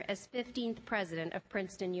tenure as 15th president of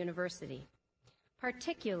Princeton University,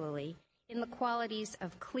 particularly in the qualities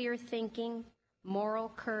of clear thinking, moral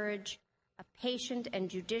courage, a patient and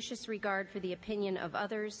judicious regard for the opinion of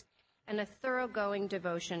others, and a thoroughgoing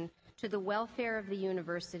devotion to the welfare of the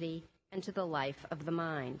university and to the life of the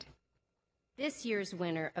mind. This year's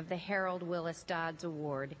winner of the Harold Willis Dodds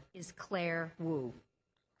Award is Claire Wu.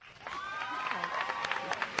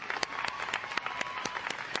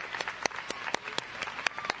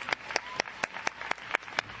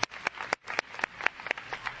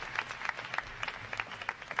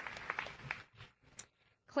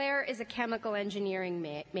 Claire is a chemical engineering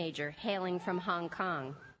major hailing from Hong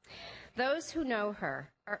Kong. Those who know her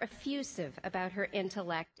are effusive about her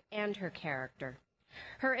intellect and her character.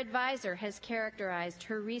 Her advisor has characterized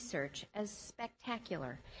her research as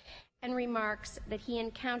spectacular and remarks that he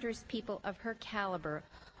encounters people of her caliber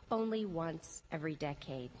only once every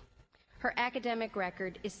decade. Her academic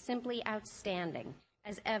record is simply outstanding,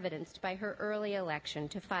 as evidenced by her early election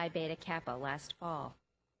to Phi Beta Kappa last fall.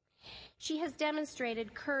 She has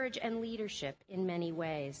demonstrated courage and leadership in many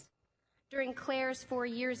ways. During Claire's 4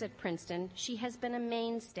 years at Princeton, she has been a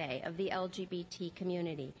mainstay of the LGBT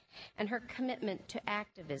community, and her commitment to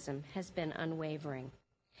activism has been unwavering.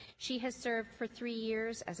 She has served for 3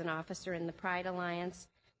 years as an officer in the Pride Alliance,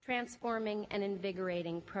 transforming and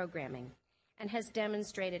invigorating programming, and has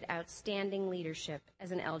demonstrated outstanding leadership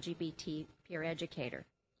as an LGBT peer educator.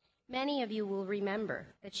 Many of you will remember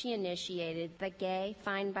that she initiated the Gay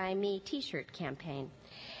Fine by Me t-shirt campaign,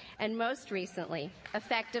 and most recently,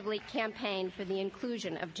 effectively campaigned for the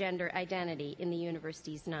inclusion of gender identity in the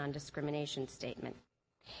university's non-discrimination statement.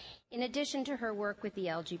 In addition to her work with the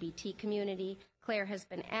LGBT community, Claire has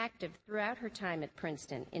been active throughout her time at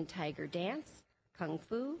Princeton in Tiger Dance, Kung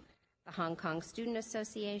Fu, the Hong Kong Student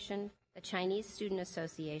Association, the Chinese Student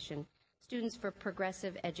Association, Students for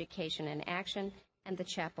Progressive Education and Action, and the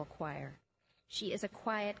Chapel Choir. She is a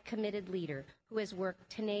quiet, committed leader who has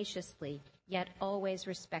worked tenaciously, yet always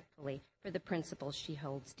respectfully, for the principles she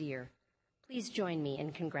holds dear. Please join me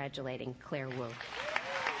in congratulating Claire Wu.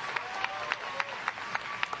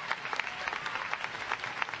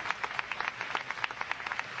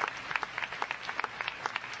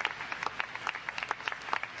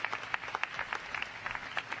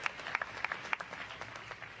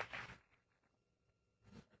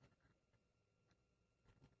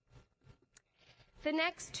 The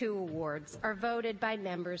next 2 awards are voted by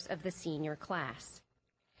members of the senior class.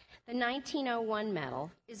 The 1901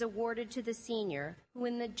 medal is awarded to the senior who,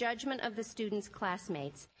 in the judgment of the student's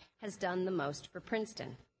classmates, has done the most for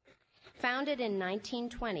Princeton. Founded in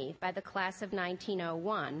 1920 by the class of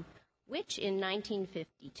 1901, which in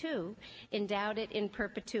 1952 endowed it in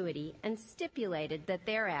perpetuity and stipulated that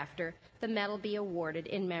thereafter the medal be awarded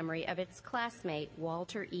in memory of its classmate,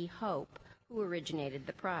 Walter E. Hope, who originated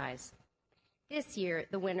the prize. This year,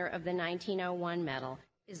 the winner of the 1901 medal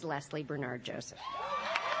is Leslie Bernard Joseph.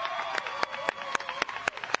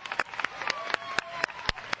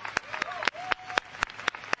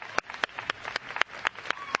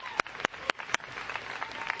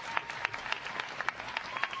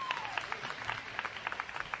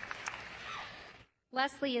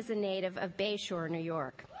 Leslie is a native of Bayshore, New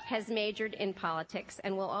York, has majored in politics,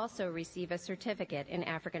 and will also receive a certificate in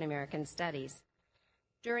African American Studies.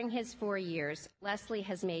 During his 4 years, Leslie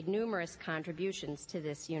has made numerous contributions to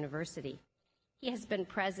this university. He has been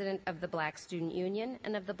president of the Black Student Union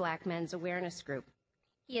and of the Black Men's Awareness Group.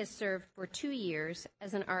 He has served for 2 years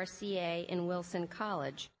as an RCA in Wilson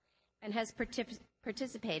College and has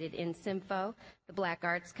participated in SIMFO, the Black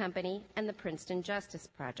Arts Company, and the Princeton Justice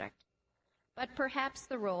Project. But perhaps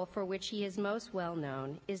the role for which he is most well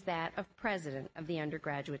known is that of president of the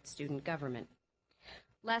undergraduate student government.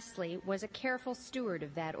 Leslie was a careful steward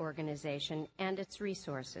of that organization and its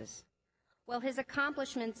resources, While his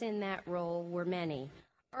accomplishments in that role were many,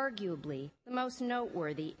 arguably the most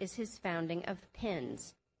noteworthy is his founding of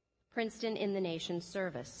PINS, Princeton in the Nation's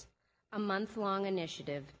Service, a month-long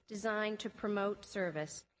initiative designed to promote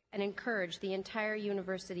service and encourage the entire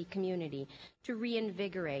university community to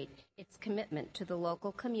reinvigorate its commitment to the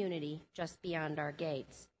local community just beyond our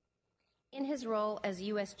gates. In his role as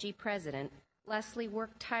USG president, Leslie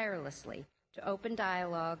worked tirelessly to open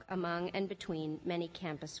dialogue among and between many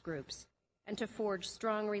campus groups and to forge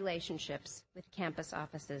strong relationships with campus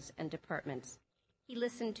offices and departments. He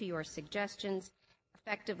listened to your suggestions,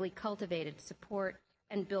 effectively cultivated support,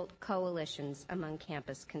 and built coalitions among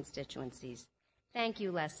campus constituencies. Thank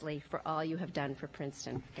you, Leslie, for all you have done for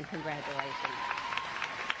Princeton, and congratulations.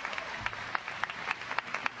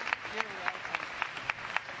 You're welcome.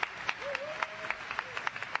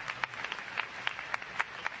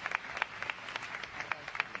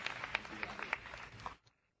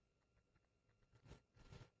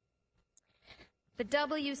 The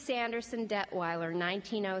W. Sanderson Detweiler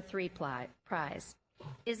 1903 Prize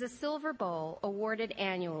is a silver bowl awarded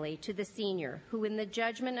annually to the senior who, in the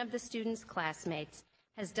judgment of the students' classmates,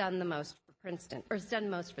 has done the most for Princeton, or has done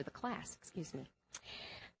most for the class,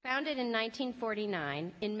 Founded in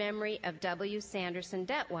 1949 in memory of W. Sanderson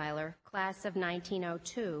Detweiler, class of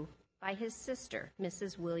 1902, by his sister,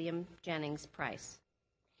 Mrs. William Jennings Price.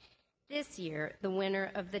 This year, the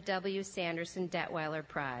winner of the W. Sanderson Detweiler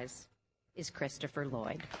Prize is Christopher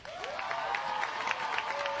Lloyd.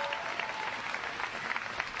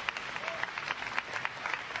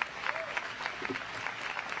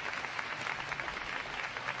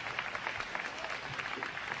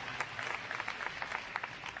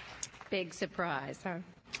 Big surprise, huh?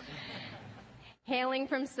 Hailing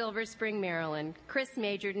from Silver Spring, Maryland, Chris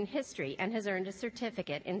majored in history and has earned a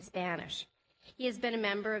certificate in Spanish. He has been a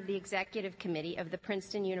member of the executive committee of the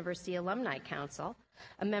Princeton University Alumni Council,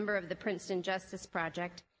 a member of the Princeton Justice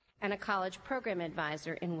Project, and a college program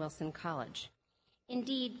advisor in Wilson College.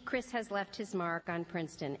 Indeed, Chris has left his mark on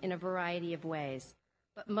Princeton in a variety of ways,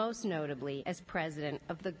 but most notably as president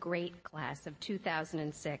of the great class of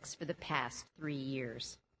 2006 for the past 3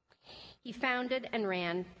 years. He founded and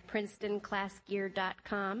ran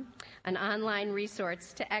PrincetonClassGear.com, an online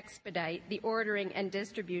resource to expedite the ordering and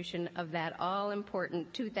distribution of that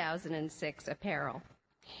all-important 2006 apparel.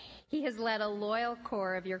 He has led a loyal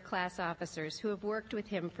core of your class officers who have worked with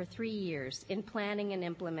him for 3 years in planning and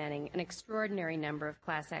implementing an extraordinary number of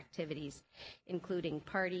class activities, including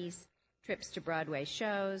parties, trips to Broadway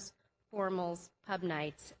shows, formals, pub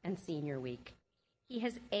nights, and senior week. He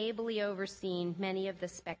has ably overseen many of the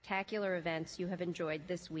spectacular events you have enjoyed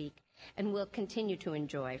this week and will continue to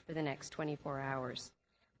enjoy for the next 24 hours.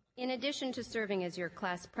 In addition to serving as your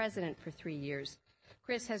class president for 3 years,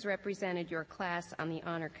 Chris has represented your class on the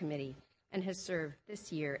honor committee and has served this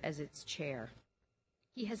year as its chair.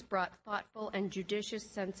 He has brought thoughtful and judicious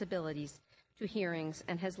sensibilities to hearings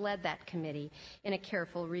and has led that committee in a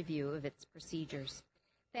careful review of its procedures.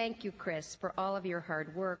 Thank you, Chris, for all of your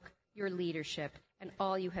hard work, your leadership, and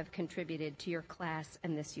all you have contributed to your class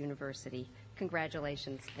and this university.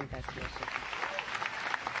 Congratulations and best wishes.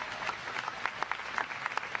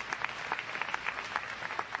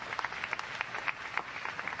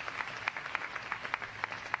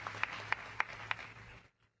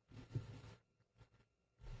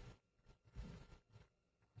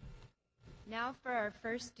 Now for our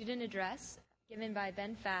first student address, given by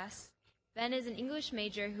Ben Fass. Ben is an English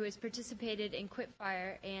major who has participated in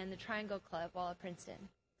Quipfire and the Triangle Club while at Princeton.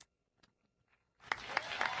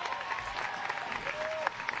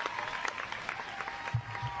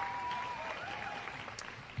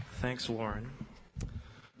 Thanks, Lauren.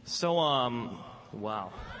 So,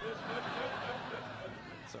 wow.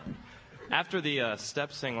 Sorry. After the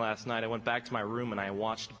step sing last night, I went back to my room and I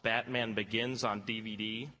watched Batman Begins on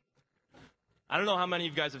DVD. I don't know how many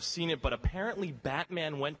of you guys have seen it, but apparently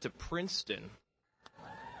Batman went to Princeton.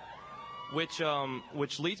 Which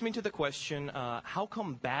leads me to the question, how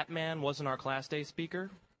come Batman wasn't our class day speaker?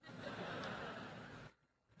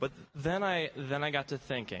 But then I got to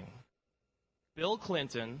thinking. Bill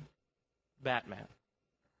Clinton, Batman.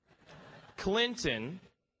 Clinton,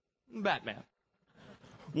 Batman.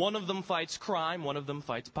 One of them fights crime, one of them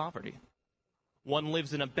fights poverty. One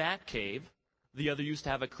lives in a bat cave. The other used to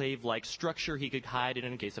have a cave-like structure he could hide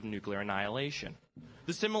in case of nuclear annihilation.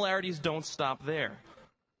 The similarities don't stop there.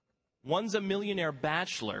 One's a millionaire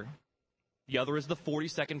bachelor. The other is the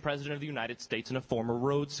 42nd President of the United States and a former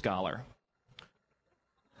Rhodes Scholar.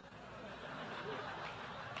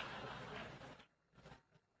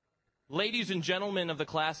 Ladies and gentlemen of the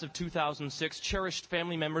class of 2006, cherished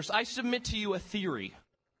family members, I submit to you a theory.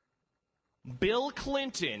 Bill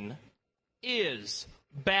Clinton is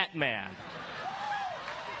Batman.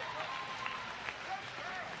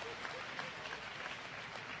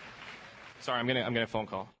 Sorry, I'm getting a phone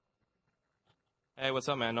call. Hey, what's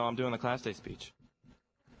up, man? No, I'm doing the class day speech.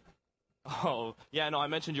 Oh, yeah, no, I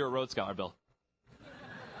mentioned you're a Rhodes Scholar, Bill.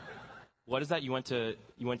 What is that? You went to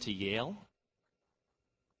Yale?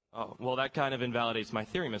 Oh, well, that kind of invalidates my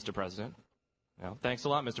theory, Mr. President. No, thanks a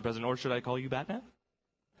lot, Mr. President. Or should I call you Batman?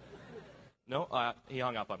 No? He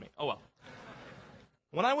hung up on me. Oh, well.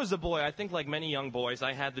 When I was a boy, I think like many young boys,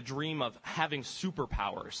 I had the dream of having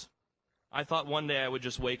superpowers. I thought one day I would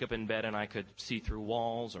just wake up in bed and I could see through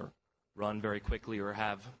walls or run very quickly or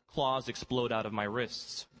have claws explode out of my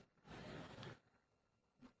wrists.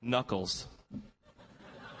 Knuckles.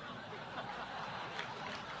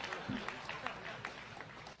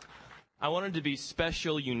 I wanted to be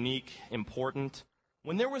special, unique, important.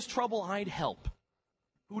 When there was trouble, I'd help.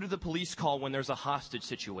 Who do the police call when there's a hostage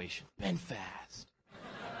situation? Ben Fast.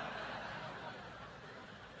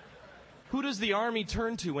 Who does the army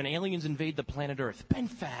turn to when aliens invade the planet Earth? Ben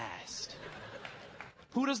Fast.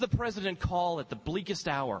 Who does the president call at the bleakest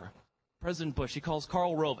hour? President Bush. He calls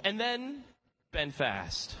Karl Rove. And then Ben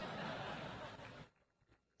Fast.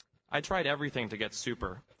 I tried everything to get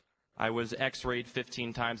super. I was x-rayed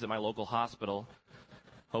 15 times at my local hospital.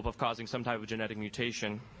 Hope of causing some type of genetic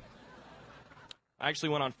mutation. I actually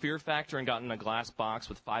went on Fear Factor and got in a glass box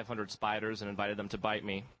with 500 spiders and invited them to bite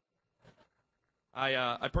me.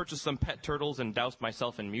 I purchased some pet turtles and doused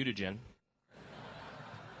myself in mutagen.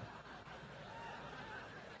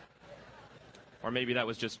 Or maybe that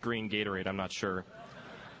was just green Gatorade, I'm not sure.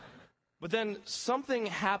 But then something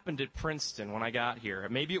happened at Princeton when I got here.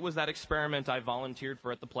 Maybe it was that experiment I volunteered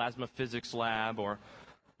for at the plasma physics lab, or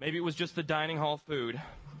maybe it was just the dining hall food.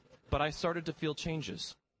 But I started to feel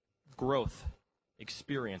changes. Growth,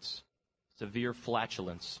 experience, severe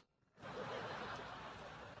flatulence.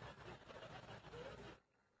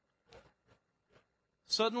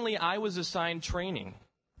 Suddenly, I was assigned training,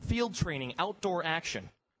 field training, outdoor action.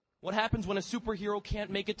 What happens when a superhero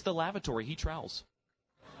can't make it to the lavatory? He trowels.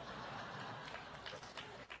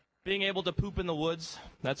 Being able to poop in the woods,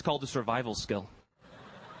 that's called a survival skill.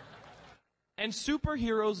 And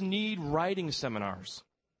superheroes need writing seminars.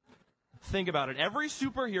 Think about it. Every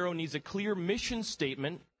superhero needs a clear mission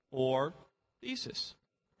statement or thesis.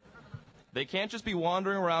 They can't just be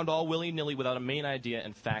wandering around all willy-nilly without a main idea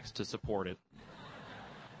and facts to support it.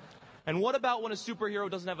 And what about when a superhero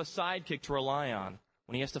doesn't have a sidekick to rely on,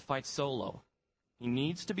 when he has to fight solo? He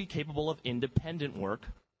needs to be capable of independent work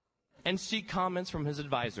and seek comments from his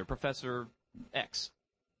advisor, Professor X.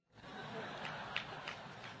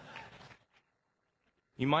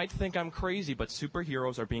 You might think I'm crazy, but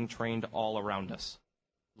superheroes are being trained all around us.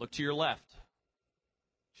 Look to your left.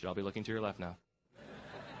 Should all be looking to your left now.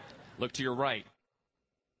 Look to your right.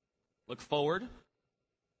 Look forward.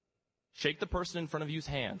 Shake the person in front of you's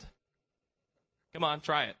hand. Come on,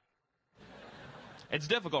 try it. It's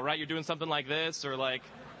difficult, right? You're doing something like this or like...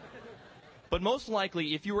 But most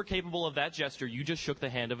likely, if you were capable of that gesture, you just shook the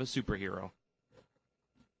hand of a superhero.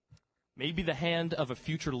 Maybe the hand of a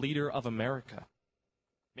future leader of America.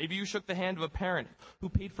 Maybe you shook the hand of a parent who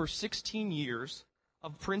paid for 16 years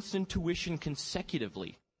of Princeton tuition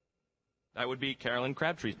consecutively. That would be Carolyn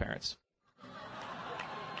Crabtree's parents.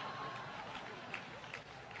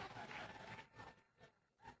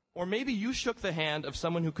 Or maybe you shook the hand of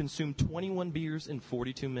someone who consumed 21 beers in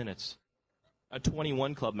 42 minutes. A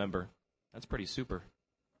 21 Club member. That's pretty super.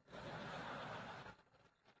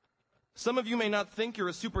 Some of you may not think you're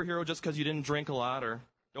a superhero just because you didn't drink a lot or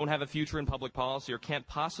don't have a future in public policy or can't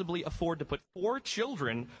possibly afford to put 4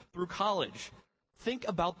 children through college. Think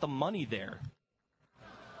about the money there.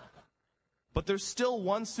 But there's still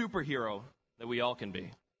one superhero that we all can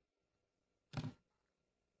be.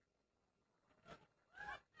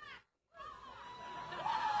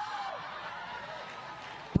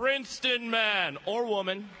 Princeton man or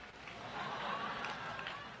woman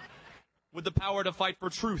with the power to fight for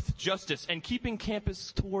truth, justice, and keeping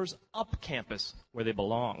campus tours up campus where they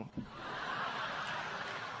belong.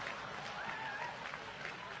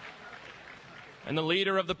 And the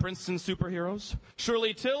leader of the Princeton superheroes,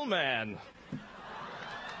 Shirley Tillman.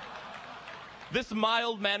 This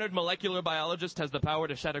mild-mannered molecular biologist has the power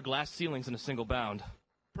to shatter glass ceilings in a single bound,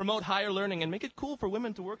 promote higher learning, and make it cool for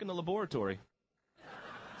women to work in the laboratory.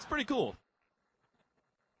 It's pretty cool.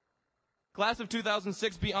 Class of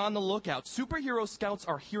 2006, be on the lookout. Superhero scouts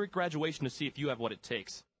are here at graduation to see if you have what it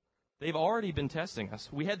takes. They've already been testing us.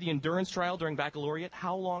 We had the endurance trial during baccalaureate.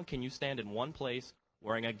 How long can you stand in one place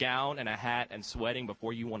wearing a gown and a hat and sweating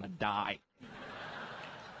before you want to die?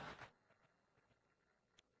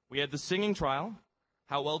 We had the singing trial.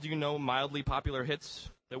 How well do you know mildly popular hits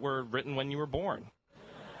that were written when you were born?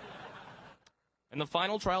 And the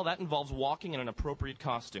final trial, that involves walking in an appropriate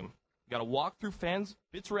costume. You got to walk through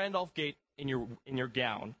Fitz-Randolph Gate in your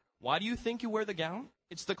gown. Why do you think you wear the gown?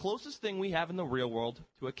 It's the closest thing we have in the real world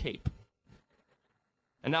to a cape.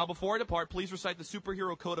 And now, before I depart, please recite the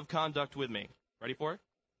superhero code of conduct with me. Ready for it?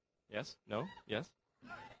 Yes? No? Yes?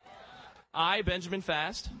 I, Benjamin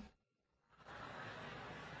Fast.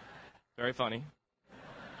 Very funny.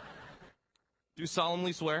 Do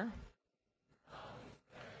solemnly swear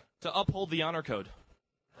to uphold the honor code,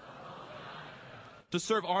 to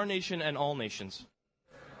serve our nation and all nations,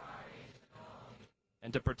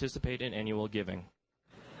 and to participate in annual giving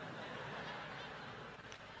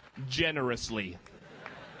generously.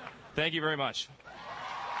 Thank you very much.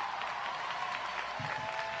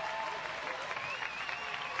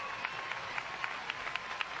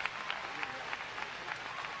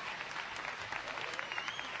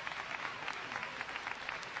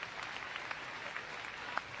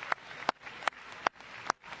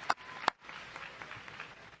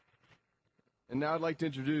 And now I'd like to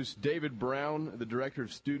introduce David Brown, the Director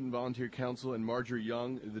of Student Volunteer Council, and Marjorie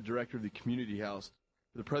Young, the Director of the Community House,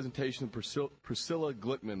 for the presentation of Priscilla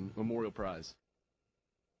Glickman Memorial Prize.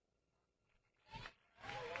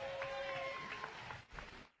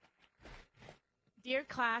 Dear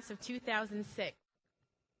class of 2006,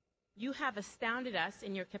 you have astounded us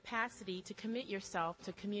in your capacity to commit yourself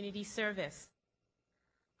to community service.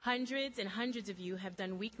 Hundreds and hundreds of you have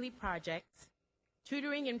done weekly projects,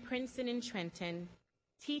 tutoring in Princeton and Trenton,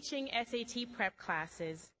 teaching SAT prep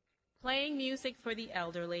classes, playing music for the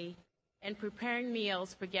elderly, and preparing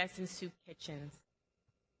meals for guests in soup kitchens.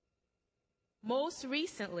 Most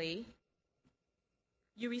recently,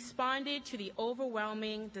 you responded to the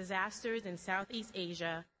overwhelming disasters in Southeast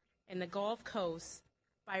Asia and the Gulf Coast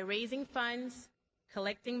by raising funds,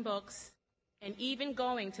 collecting books, and even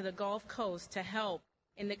going to the Gulf Coast to help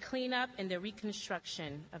in the cleanup and the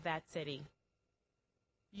reconstruction of that city.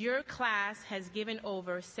 Your class has given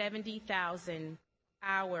over 70,000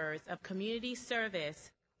 hours of community service,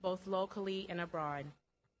 both locally and abroad,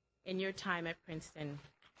 in your time at Princeton.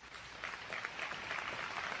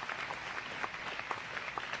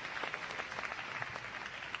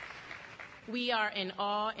 We are in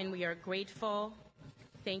awe and we are grateful.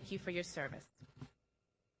 Thank you for your service.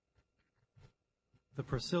 The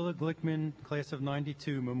Priscilla Glickman Class of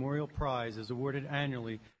 92 Memorial Prize is awarded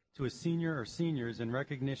annually to a senior or seniors in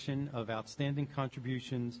recognition of outstanding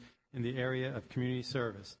contributions in the area of community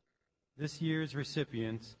service. This year's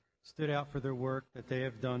recipients stood out for their work that they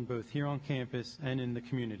have done both here on campus and in the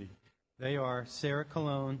community. They are Sarah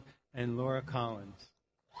Colon and Laura Collins.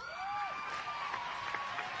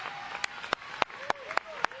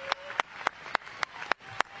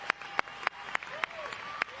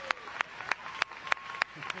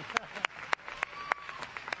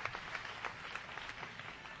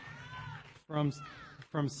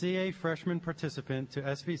 From CA freshman participant to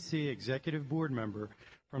SVC executive board member,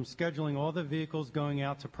 from scheduling all the vehicles going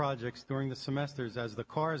out to projects during the semesters as the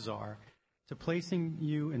cars are, to placing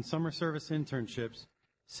you in summer service internships,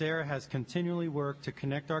 Sarah has continually worked to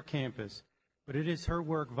connect our campus, but it is her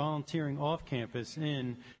work volunteering off campus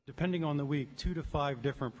in, depending on the week, 2 to 5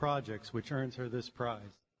 different projects, which earns her this prize.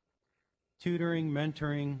 Tutoring,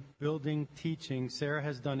 mentoring, building, teaching, Sarah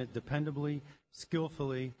has done it dependably,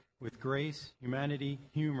 skillfully, with grace, humanity,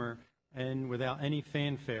 humor, and without any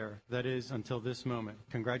fanfare, that is, until this moment.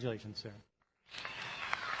 Congratulations, Sarah.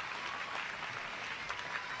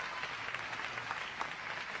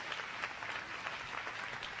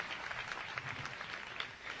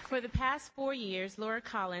 For the past 4 years, Laura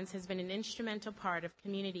Collins has been an instrumental part of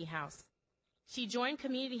Community House. She joined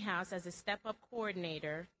Community House as a step-up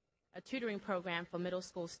coordinator, a tutoring program for middle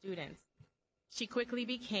school students. She quickly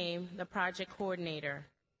became the project coordinator.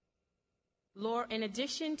 In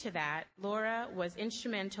addition to that, Laura was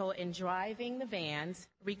instrumental in driving the vans,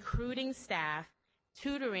 recruiting staff,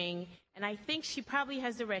 tutoring, and I think she probably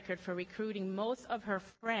has the record for recruiting most of her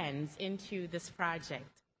friends into this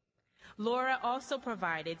project. Laura also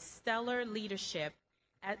provided stellar leadership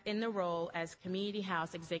in the role as Community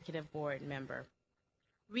House Executive Board member.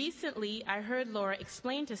 Recently, I heard Laura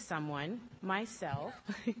explain to someone, myself,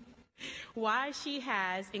 why she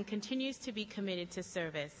has and continues to be committed to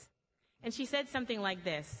service. And she said something like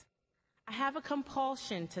this: I have a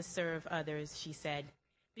compulsion to serve others, she said,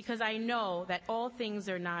 because I know that all things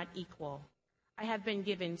are not equal. I have been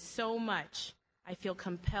given so much, I feel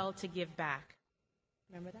compelled to give back.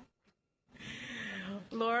 Remember that?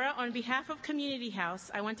 Laura, on behalf of Community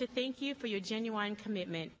House, I want to thank you for your genuine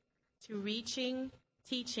commitment to reaching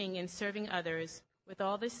teaching, and serving others with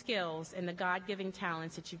all the skills and the God-given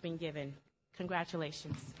talents that you've been given.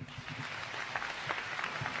 Congratulations.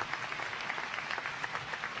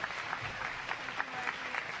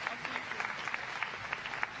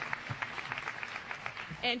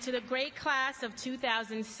 And to the great class of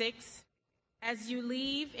 2006, as you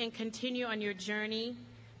leave and continue on your journey,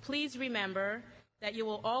 please remember that you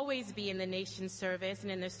will always be in the nation's service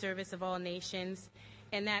and in the service of all nations,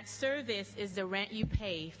 and that service is the rent you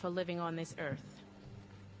pay for living on this earth.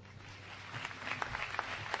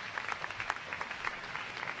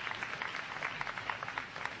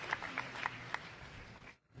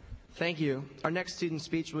 Thank you. Our next student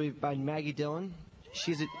speech will be by Maggie Dillon.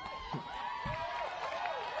 She's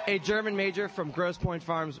a German major from Grosse Pointe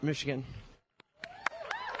Farms, Michigan.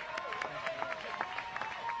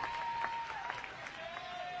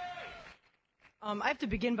 I have to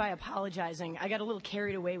begin by apologizing. I got a little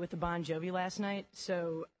carried away with the Bon Jovi last night,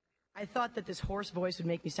 so I thought that this hoarse voice would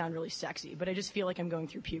make me sound really sexy, but I just feel like I'm going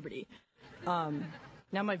through puberty. Now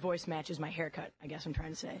my voice matches my haircut, I guess I'm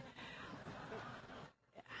trying to say.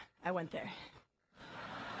 Yeah, I went there.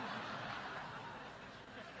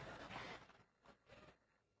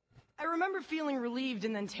 I remember feeling relieved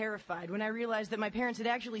and then terrified when I realized that my parents had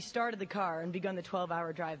actually started the car and begun the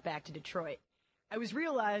 12-hour drive back to Detroit. I was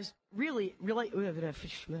really,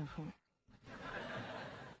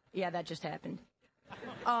 yeah, that just happened.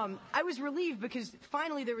 I was relieved because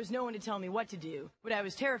finally there was no one to tell me what to do, but I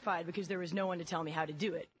was terrified because there was no one to tell me how to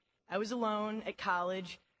do it. I was alone at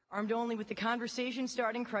college, armed only with the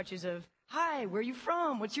conversation-starting crutches of, "Hi, where are you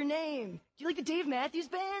from? What's your name? Do you like the Dave Matthews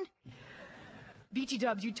Band? BT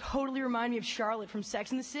Dubs, you totally remind me of Charlotte from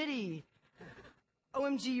Sex and the City.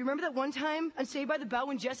 OMG, you remember that one time on Saved by the Bell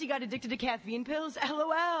when Jesse got addicted to caffeine pills?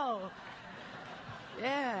 LOL.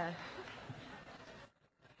 Yeah.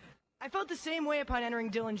 I felt the same way upon entering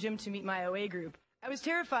Dillon Gym to meet my OA group. I was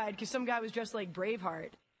terrified because some guy was dressed like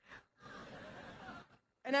Braveheart.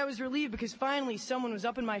 And I was relieved because finally someone was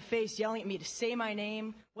up in my face yelling at me to say my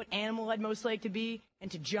name, what animal I'd most like to be, and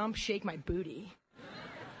to jump, shake my booty.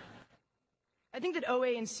 I think that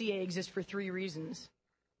OA and CA exist for 3 reasons.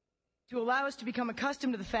 To allow us to become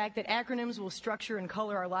accustomed to the fact that acronyms will structure and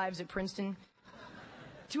color our lives at Princeton.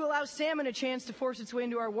 To allow salmon a chance to force its way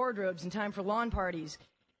into our wardrobes in time for lawn parties.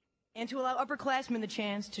 And to allow upperclassmen the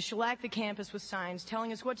chance to shellac the campus with signs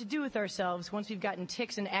telling us what to do with ourselves once we've gotten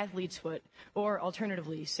ticks and athlete's foot, or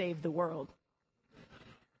alternatively, save the world.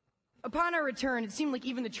 Upon our return, it seemed like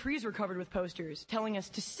even the trees were covered with posters telling us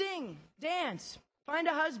to sing, dance, find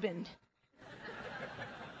a husband.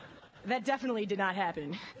 That definitely did not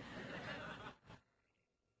happen.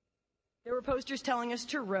 There were posters telling us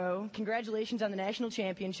to row, congratulations on the national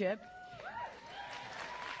championship,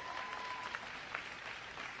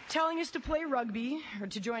 telling us to play rugby, or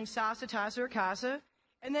to join Sasa, Tasa, or Casa,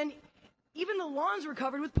 and then even the lawns were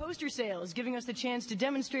covered with poster sales, giving us the chance to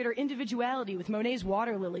demonstrate our individuality with Monet's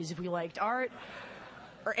water lilies if we liked art,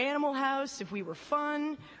 or Animal House if we were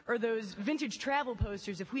fun, or those vintage travel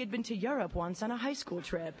posters if we had been to Europe once on a high school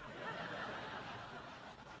trip.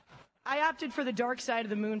 I opted for the Dark Side of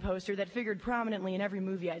the Moon poster that figured prominently in every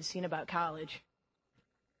movie I'd seen about college.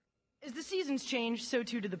 As the seasons changed, so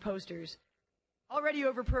too did the posters. Already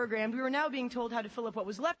overprogrammed, we were now being told how to fill up what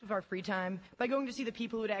was left of our free time by going to see the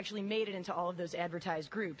people who had actually made it into all of those advertised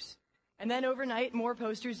groups. And then overnight, more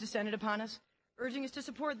posters descended upon us, urging us to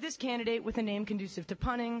support this candidate with a name conducive to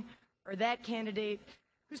punning, or that candidate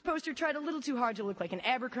whose poster tried a little too hard to look like an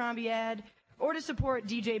Abercrombie ad, or to support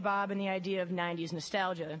DJ Bob and the idea of 90s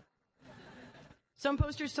nostalgia. Some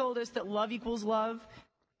posters told us that love equals love,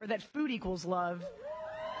 or that food equals love,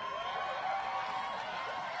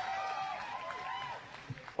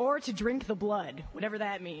 or to drink the blood, whatever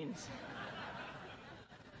that means.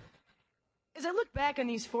 As I look back on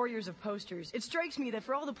these 4 years of posters, it strikes me that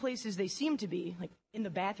for all the places they seem to be, like in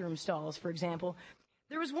the bathroom stalls, for example,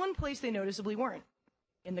 there was one place they noticeably weren't: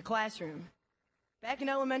 in the classroom. Back in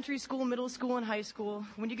elementary school, middle school, and high school,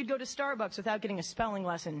 when you could go to Starbucks without getting a spelling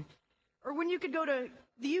lesson, or when you could go to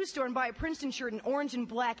the U store and buy a Princeton shirt in orange and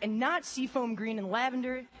black and not seafoam green and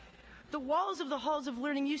lavender, the walls of the halls of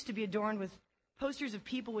learning used to be adorned with posters of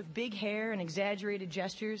people with big hair and exaggerated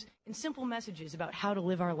gestures and simple messages about how to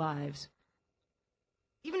live our lives.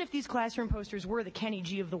 Even if these classroom posters were the Kenny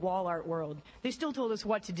G of the wall art world, they still told us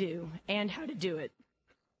what to do and how to do it.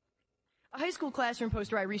 A high school classroom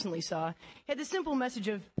poster I recently saw had the simple message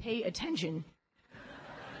of pay attention.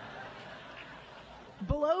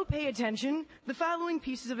 Below pay attention, the following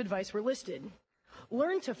pieces of advice were listed.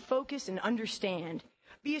 Learn to focus and understand.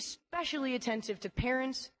 Be especially attentive to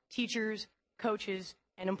parents, teachers, coaches,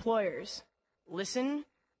 and employers. listen,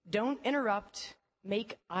 don't interrupt,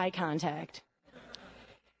 make eye contact.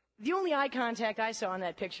 The only eye contact I saw in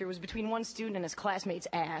that picture was between one student and his classmate's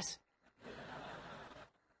ass.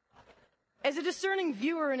 As a discerning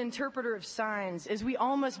viewer and interpreter of signs, as we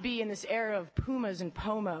all must be in this era of pumas and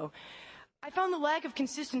pomo, I found the lack of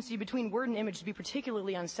consistency between word and image to be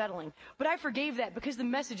particularly unsettling, but I forgave that because the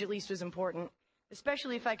message at least was important,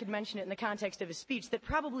 especially if I could mention it in the context of a speech that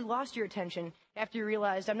probably lost your attention after you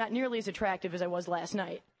realized I'm not nearly as attractive as I was last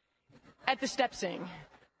night. At the step sing.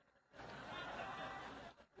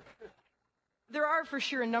 There are for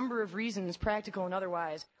sure a number of reasons, practical and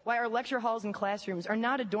otherwise, why our lecture halls and classrooms are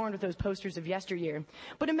not adorned with those posters of yesteryear.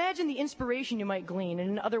 But imagine the inspiration you might glean in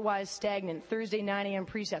an otherwise stagnant Thursday 9 a.m.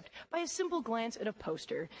 precept by a simple glance at a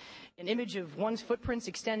poster. An image of one's footprints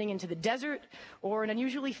extending into the desert, or an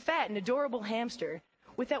unusually fat and adorable hamster,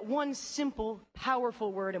 with that one simple,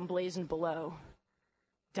 powerful word emblazoned below.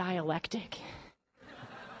 Dialectic.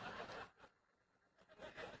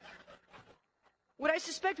 What I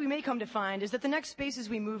suspect we may come to find is that the next spaces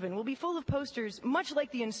we move in will be full of posters much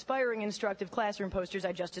like the inspiring, instructive classroom posters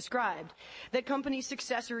I just described. That company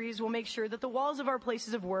successories will make sure that the walls of our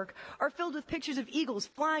places of work are filled with pictures of eagles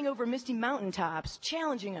flying over misty mountaintops,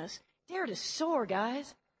 challenging us. Dare to soar,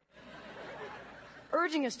 guys.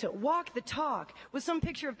 Urging us to walk the talk with some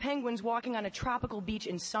picture of penguins walking on a tropical beach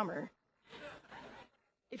in summer.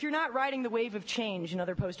 If you're not riding the wave of change, in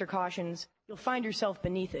other poster cautions, you'll find yourself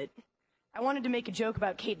beneath it. I wanted to make a joke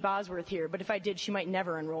about Kate Bosworth here, but if I did, she might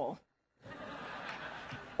never enroll.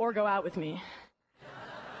 Or go out with me.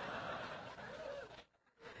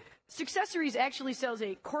 Successories actually sells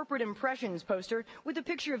a corporate impressions poster with a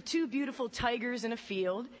picture of two beautiful tigers in a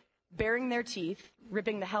field, baring their teeth,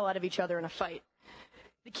 ripping the hell out of each other in a fight.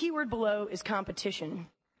 The keyword below is competition.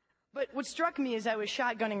 But what struck me as I was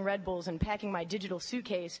shotgunning Red Bulls and packing my digital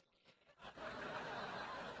suitcase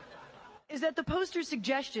is that the poster's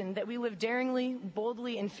suggestion that we live daringly,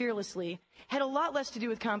 boldly, and fearlessly had a lot less to do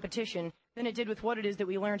with competition than it did with what it is that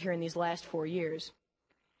we learned here in these last 4 years.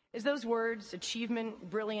 As those words, achievement,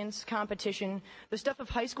 brilliance, competition, the stuff of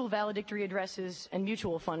high school valedictory addresses and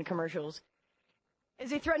mutual fund commercials,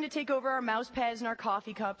 as they threaten to take over our mouse pads and our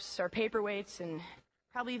coffee cups, our paperweights, and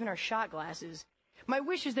probably even our shot glasses, my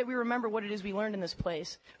wish is that we remember what it is we learned in this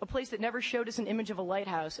place, a place that never showed us an image of a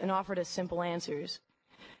lighthouse and offered us simple answers.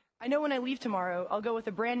 I know when I leave tomorrow, I'll go with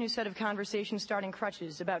a brand new set of conversations starting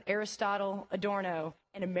crutches about Aristotle, Adorno,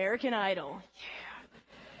 and American Idol. Yeah.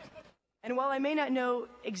 And while I may not know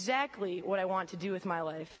exactly what I want to do with my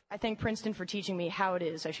life, I thank Princeton for teaching me how it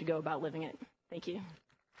is I should go about living it. Thank you.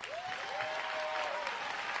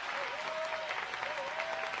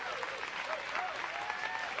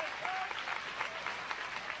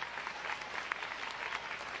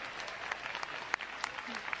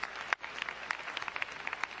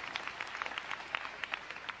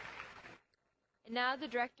 Now the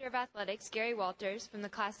Director of Athletics, Gary Walters, from the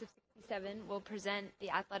class of 67, will present the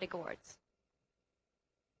athletic awards.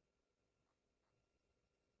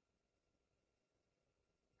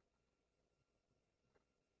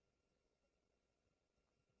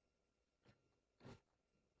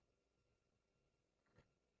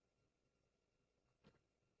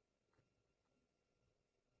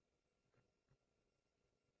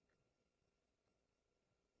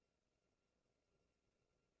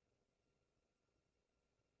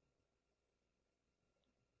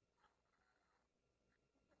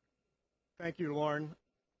 Thank you, Lauren.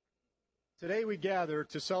 Today we gather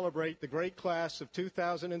to celebrate the great class of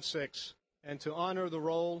 2006 and to honor the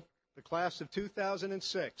role the class of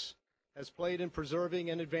 2006 has played in preserving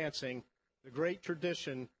and advancing the great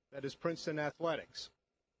tradition that is Princeton athletics.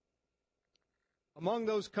 Among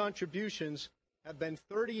those contributions have been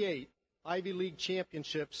 38 Ivy League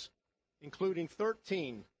championships, including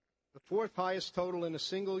 13, the fourth highest total in a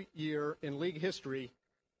single year in league history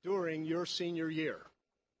during your senior year.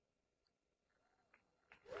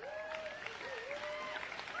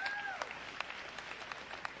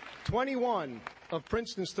 21 of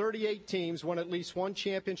Princeton's 38 teams won at least one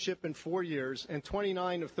championship in 4 years, and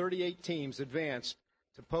 29 of 38 teams advanced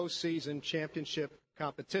to postseason championship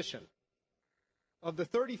competition. Of the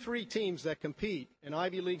 33 teams that compete in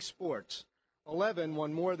Ivy League sports, 11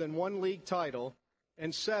 won more than one league title,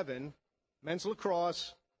 and 7, men's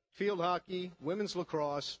lacrosse, field hockey, women's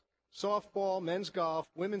lacrosse, softball, men's golf,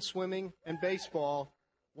 women's swimming, and baseball,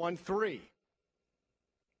 won 3.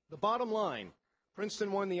 The bottom line,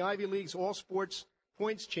 Princeton won the Ivy League's all-sports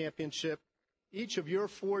points championship each of your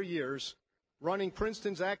 4 years, running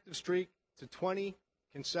Princeton's active streak to 20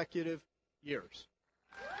 consecutive years.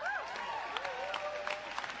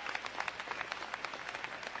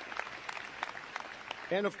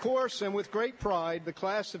 And of course, and with great pride, the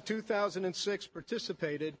class of 2006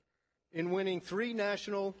 participated in winning 3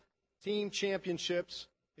 national team championships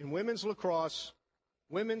in women's lacrosse,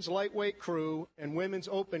 women's lightweight crew, and women's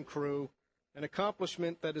open crew, an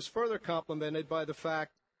accomplishment that is further complemented by the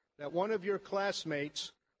fact that one of your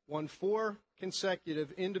classmates won 4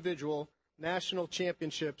 consecutive individual national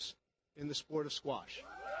championships in the sport of squash.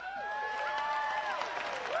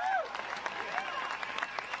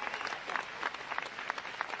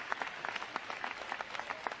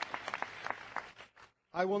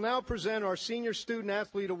 I will now present our Senior Student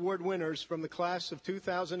Athlete Award winners from the class of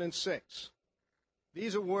 2006.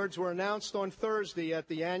 These awards were announced on Thursday at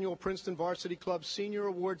the annual Princeton Varsity Club Senior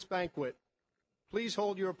Awards Banquet. Please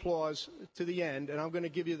hold your applause to the end, and I'm going to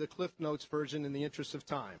give you the Cliff Notes version in the interest of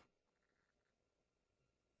time.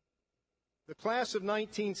 The class of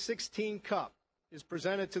 1916 Cup is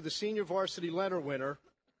presented to the Senior Varsity Letter winner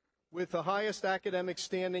with the highest academic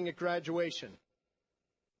standing at graduation.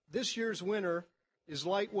 This year's winner is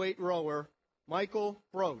lightweight rower Michael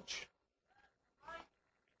Broach,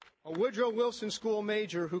 a Woodrow Wilson School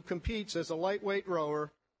major who competes as a lightweight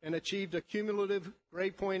rower and achieved a cumulative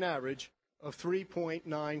grade point average of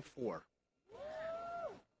 3.94.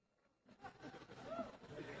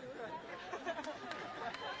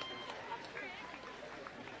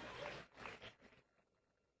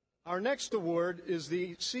 Our next award is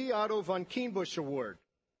the C. Otto von Kienbusch Award.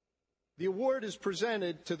 The award is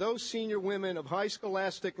presented to those senior women of high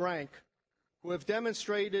scholastic rank who have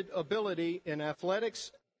demonstrated ability in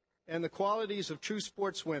athletics and the qualities of true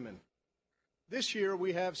sportswomen. This year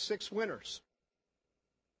we have 6 winners.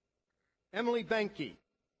 Emily Benke,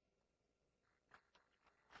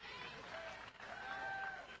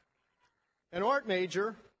 an art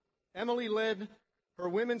major, Emily led her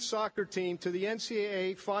women's soccer team to the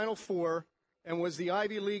NCAA Final Four and was the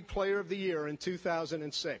Ivy League Player of the Year in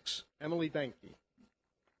 2006. Emily Benke.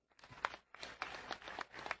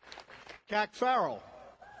 Cac Farrell.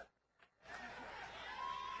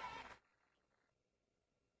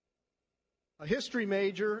 A history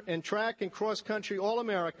major and track and cross-country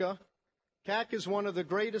All-America, Cac is one of the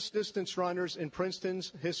greatest distance runners in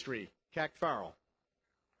Princeton's history. Cac Farrell.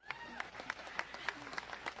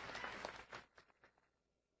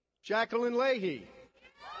 Jacqueline Leahy.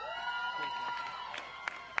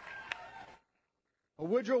 A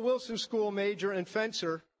Woodrow Wilson School major and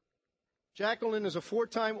fencer, Jacqueline is a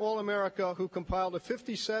 4-time All-America who compiled a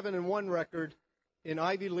 57-1 record in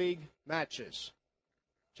Ivy League matches.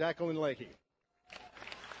 Jacqueline Leahy.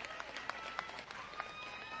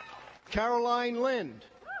 Caroline Lind.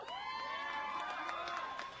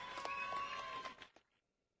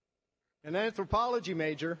 An anthropology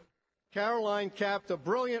major, Caroline capped a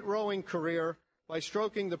brilliant rowing career by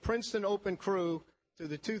stroking the Princeton Open crew to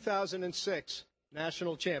the 2006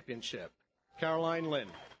 National Championship. Caroline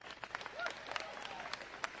Lind.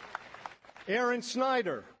 Aaron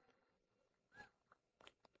Snyder.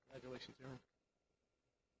 Congratulations, Aaron.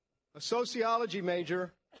 A sociology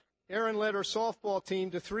major, Aaron led her softball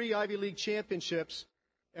team to 3 Ivy League championships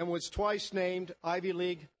and was twice named Ivy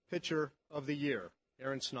League Pitcher of the Year.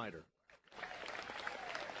 Aaron Snyder.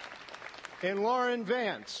 And Lauren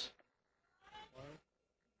Vance.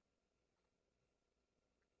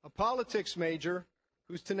 A politics major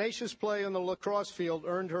whose tenacious play on the lacrosse field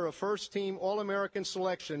earned her a first-team All-American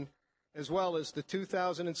selection as well as the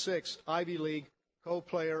 2006 Ivy League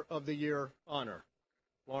Co-Player of the Year honor.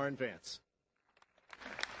 Lauren Vance.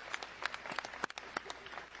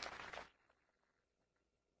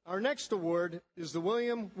 Our next award is the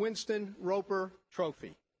William Winston Roper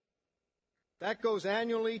Trophy. That goes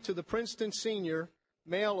annually to the Princeton senior,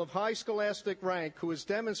 male of high scholastic rank, who has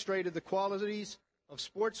demonstrated the qualities of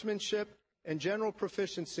sportsmanship and general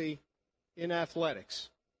proficiency in athletics.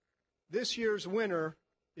 This year's winner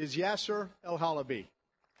is Yasser El-Halabi.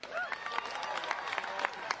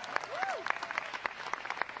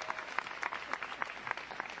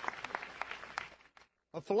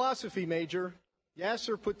 A philosophy major,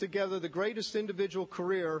 Yasser put together the greatest individual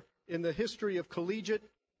career in the history of collegiate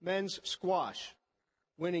men's squash,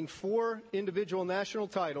 winning 4 individual national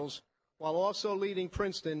titles while also leading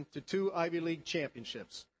Princeton to 2 Ivy League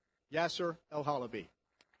championships. Yasser El-Halabi.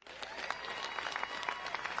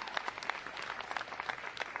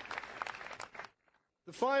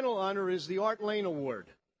 The final honor is the Art Lane Award,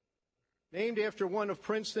 named after one of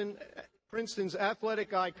Princeton's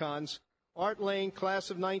athletic icons, Art Lane, class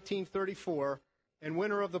of 1934, and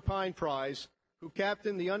winner of the Pine Prize, who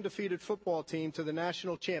captained the undefeated football team to the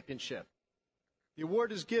national championship. The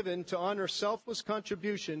award is given to honor selfless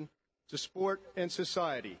contribution to sport and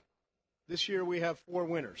society. This year we have 4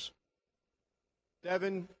 winners.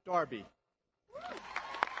 Devin Darby.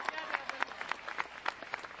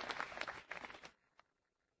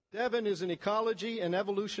 Devin is an ecology and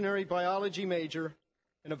evolutionary biology major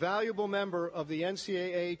and a valuable member of the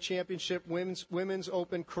NCAA Championship Women's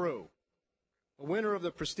Open crew. A winner of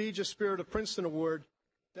the prestigious Spirit of Princeton Award,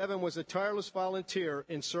 Devin was a tireless volunteer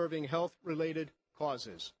in serving health-related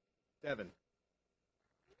causes. Devin.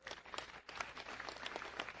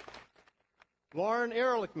 Lauren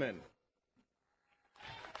Ehrlichman.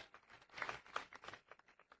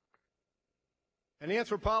 An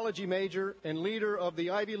anthropology major and leader of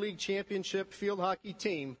the Ivy League Championship field hockey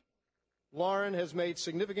team, Lauren has made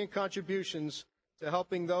significant contributions to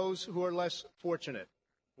helping those who are less fortunate.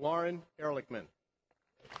 Lauren Ehrlichman.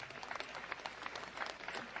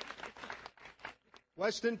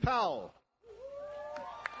 Weston Powell.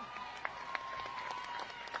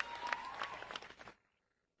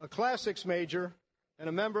 A classics major and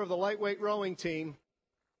a member of the lightweight rowing team,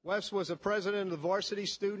 Wes was a president of the Varsity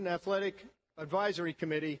Student Athletic Advisory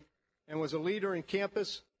Committee and was a leader in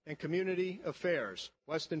campus and community affairs.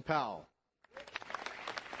 Weston Powell.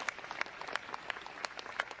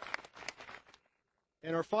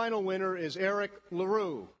 And our final winner is Eric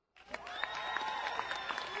LaRue.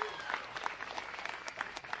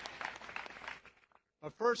 A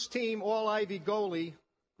first-team All-Ivy goalie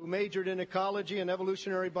who majored in ecology and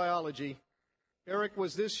evolutionary biology, Eric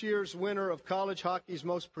was this year's winner of college hockey's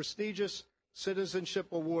most prestigious citizenship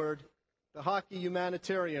award, the Hockey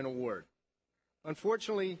Humanitarian Award.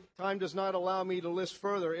 Unfortunately, time does not allow me to list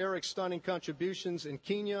further Eric's stunning contributions in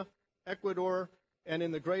Kenya, Ecuador, and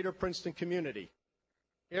in the greater Princeton community.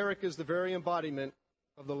 Eric is the very embodiment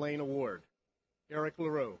of the Lane Award. Eric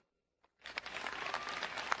LaRue.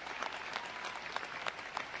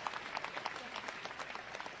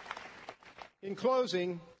 In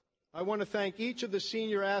closing, I want to thank each of the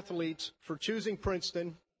senior athletes for choosing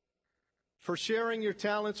Princeton, for sharing your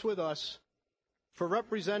talents with us, for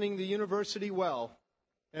representing the university well,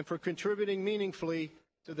 and for contributing meaningfully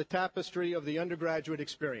to the tapestry of the undergraduate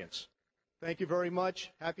experience. Thank you very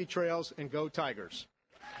much. Happy trails, and go Tigers.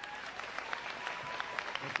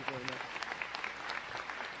 Thank you very much.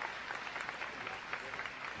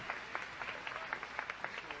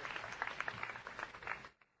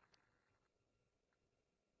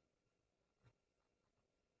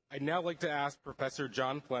 I'd now like to ask Professor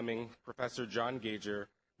John Fleming, Professor John Gager,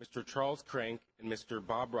 Mr. Charles Crank, and Mr.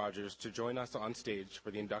 Bob Rogers to join us on stage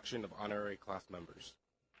for the induction of honorary class members.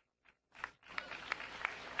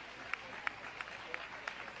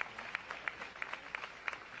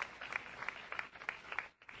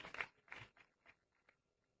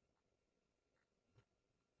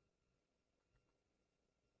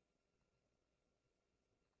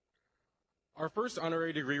 Our first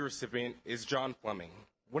honorary degree recipient is John Fleming.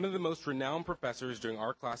 One of the most renowned professors during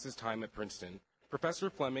our class's time at Princeton, Professor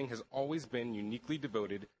Fleming has always been uniquely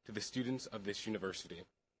devoted to the students of this university.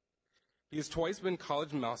 He has twice been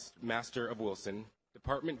College Master of Wilson,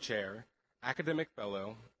 Department Chair, Academic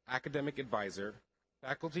Fellow, Academic Advisor,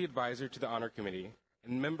 Faculty Advisor to the Honor Committee,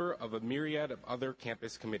 and member of a myriad of other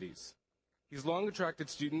campus committees. He's long attracted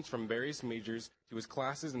students from various majors to his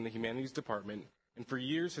classes in the Humanities Department, and for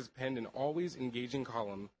years has penned an always engaging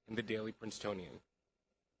column in the Daily Princetonian.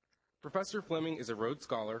 Professor Fleming is a Rhodes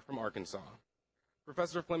Scholar from Arkansas.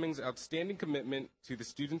 Professor Fleming's outstanding commitment to the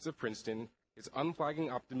students of Princeton, his unflagging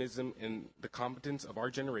optimism in the competence of our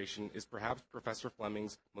generation is perhaps Professor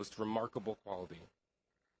Fleming's most remarkable quality.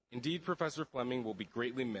 Indeed, Professor Fleming will be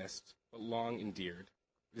greatly missed, but long endeared.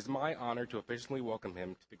 It is my honor to officially welcome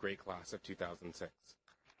him to the great class of 2006.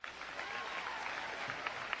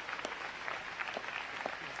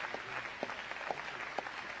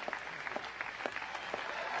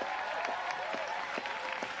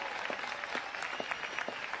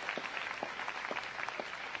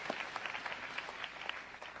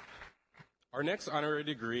 Our next honorary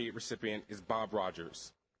degree recipient is Bob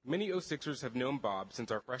Rogers. Many 06ers have known Bob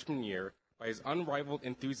since our freshman year by his unrivaled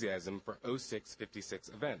enthusiasm for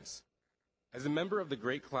 06-56 events. As a member of the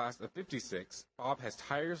great class of 56, Bob has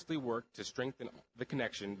tirelessly worked to strengthen the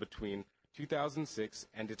connection between 2006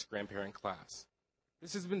 and its grandparent class.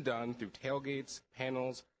 This has been done through tailgates,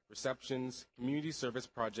 panels, receptions, community service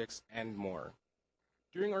projects, and more.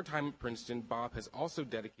 During our time at Princeton, Bob has also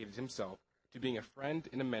dedicated himself to being a friend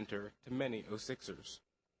and a mentor to many 06ers.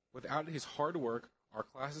 Without his hard work, our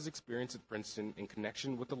class's experience at Princeton in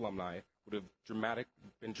connection with alumni would have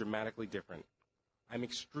been dramatically different. I'm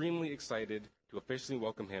extremely excited to officially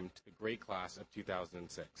welcome him to the great class of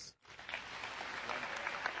 2006.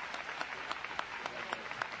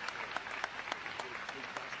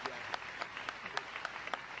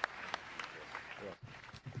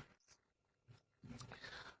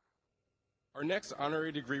 Our next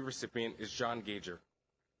honorary degree recipient is John Gager.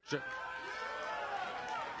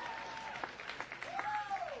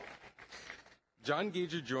 John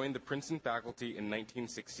Gager joined the Princeton faculty in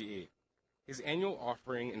 1968. His annual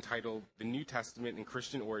offering, entitled The New Testament and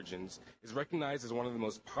Christian Origins, is recognized as one of the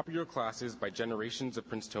most popular classes by generations of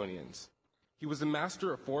Princetonians. He was a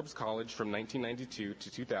master at Forbes College from 1992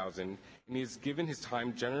 to 2000, and he has given his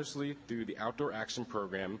time generously through the Outdoor Action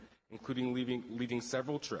Program, including leading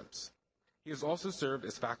several trips. He has also served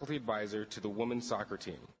as faculty advisor to the women's soccer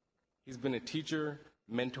team. He's been a teacher,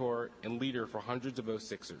 mentor, and leader for hundreds of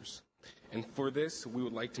 06ers. And for this, we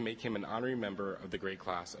would like to make him an honorary member of the great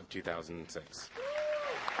class of 2006.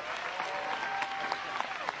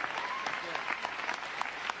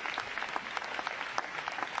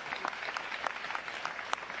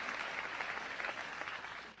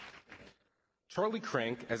 Charlie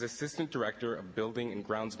Crank, as Assistant Director of Building and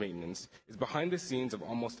Grounds Maintenance, is behind the scenes of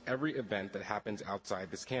almost every event that happens outside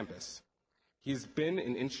this campus. He has been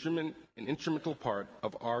an instrumental part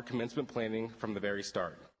of our commencement planning from the very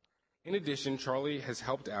start. In addition, Charlie has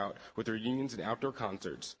helped out with reunions and outdoor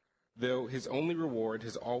concerts, though his only reward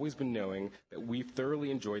has always been knowing that we've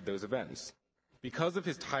thoroughly enjoyed those events. Because of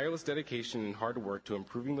his tireless dedication and hard work to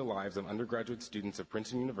improving the lives of undergraduate students of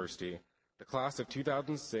Princeton University, the class of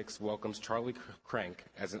 2006 welcomes Charlie Crank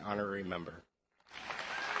as an honorary member.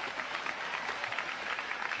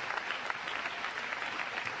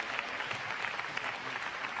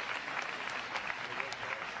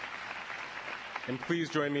 And please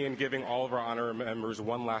join me in giving all of our honorary members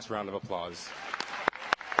one last round of applause.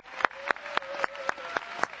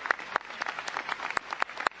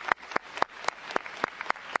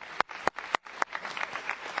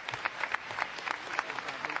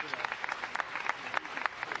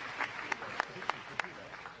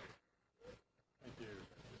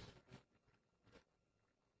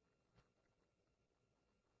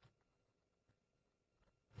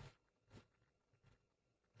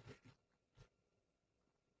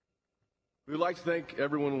 We would like to thank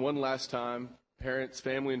everyone one last time, parents,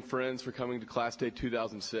 family, and friends, for coming to Class Day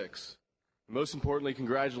 2006. Most importantly,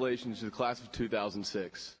 congratulations to the class of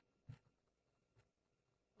 2006.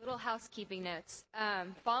 Little housekeeping notes.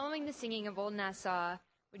 Following the singing of Old Nassau,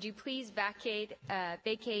 would you please vacate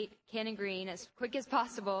Cannon Green as quick as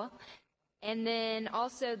possible? And then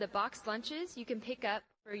also the boxed lunches you can pick up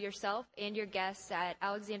for yourself and your guests at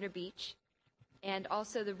Alexander Beach. And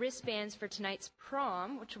also the wristbands for tonight's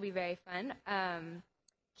prom, which will be very fun,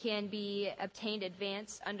 can be obtained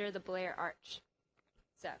advance under the Blair Arch.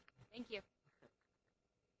 So, thank you.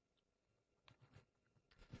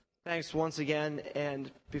 Thanks once again. And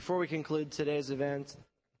before we conclude today's event,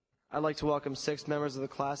 I'd like to welcome 6 members of the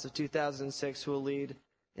class of 2006 who will lead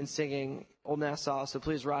in singing Old Nassau. So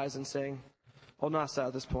please rise and sing Old Nassau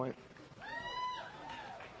at this point.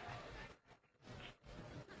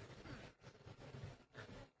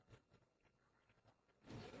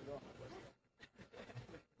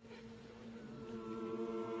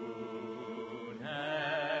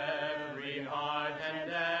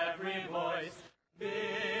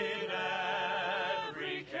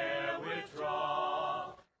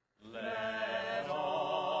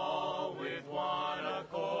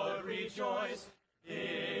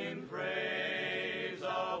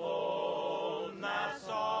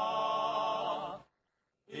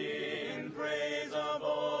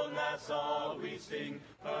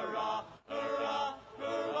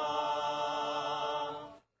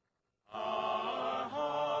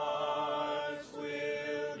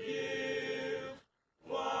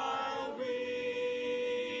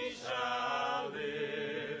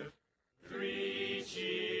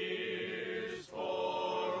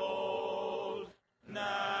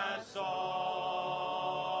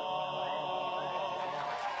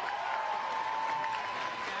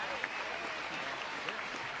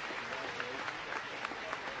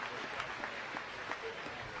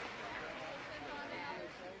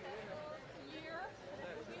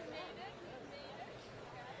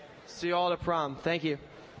 See you all at prom. Thank you.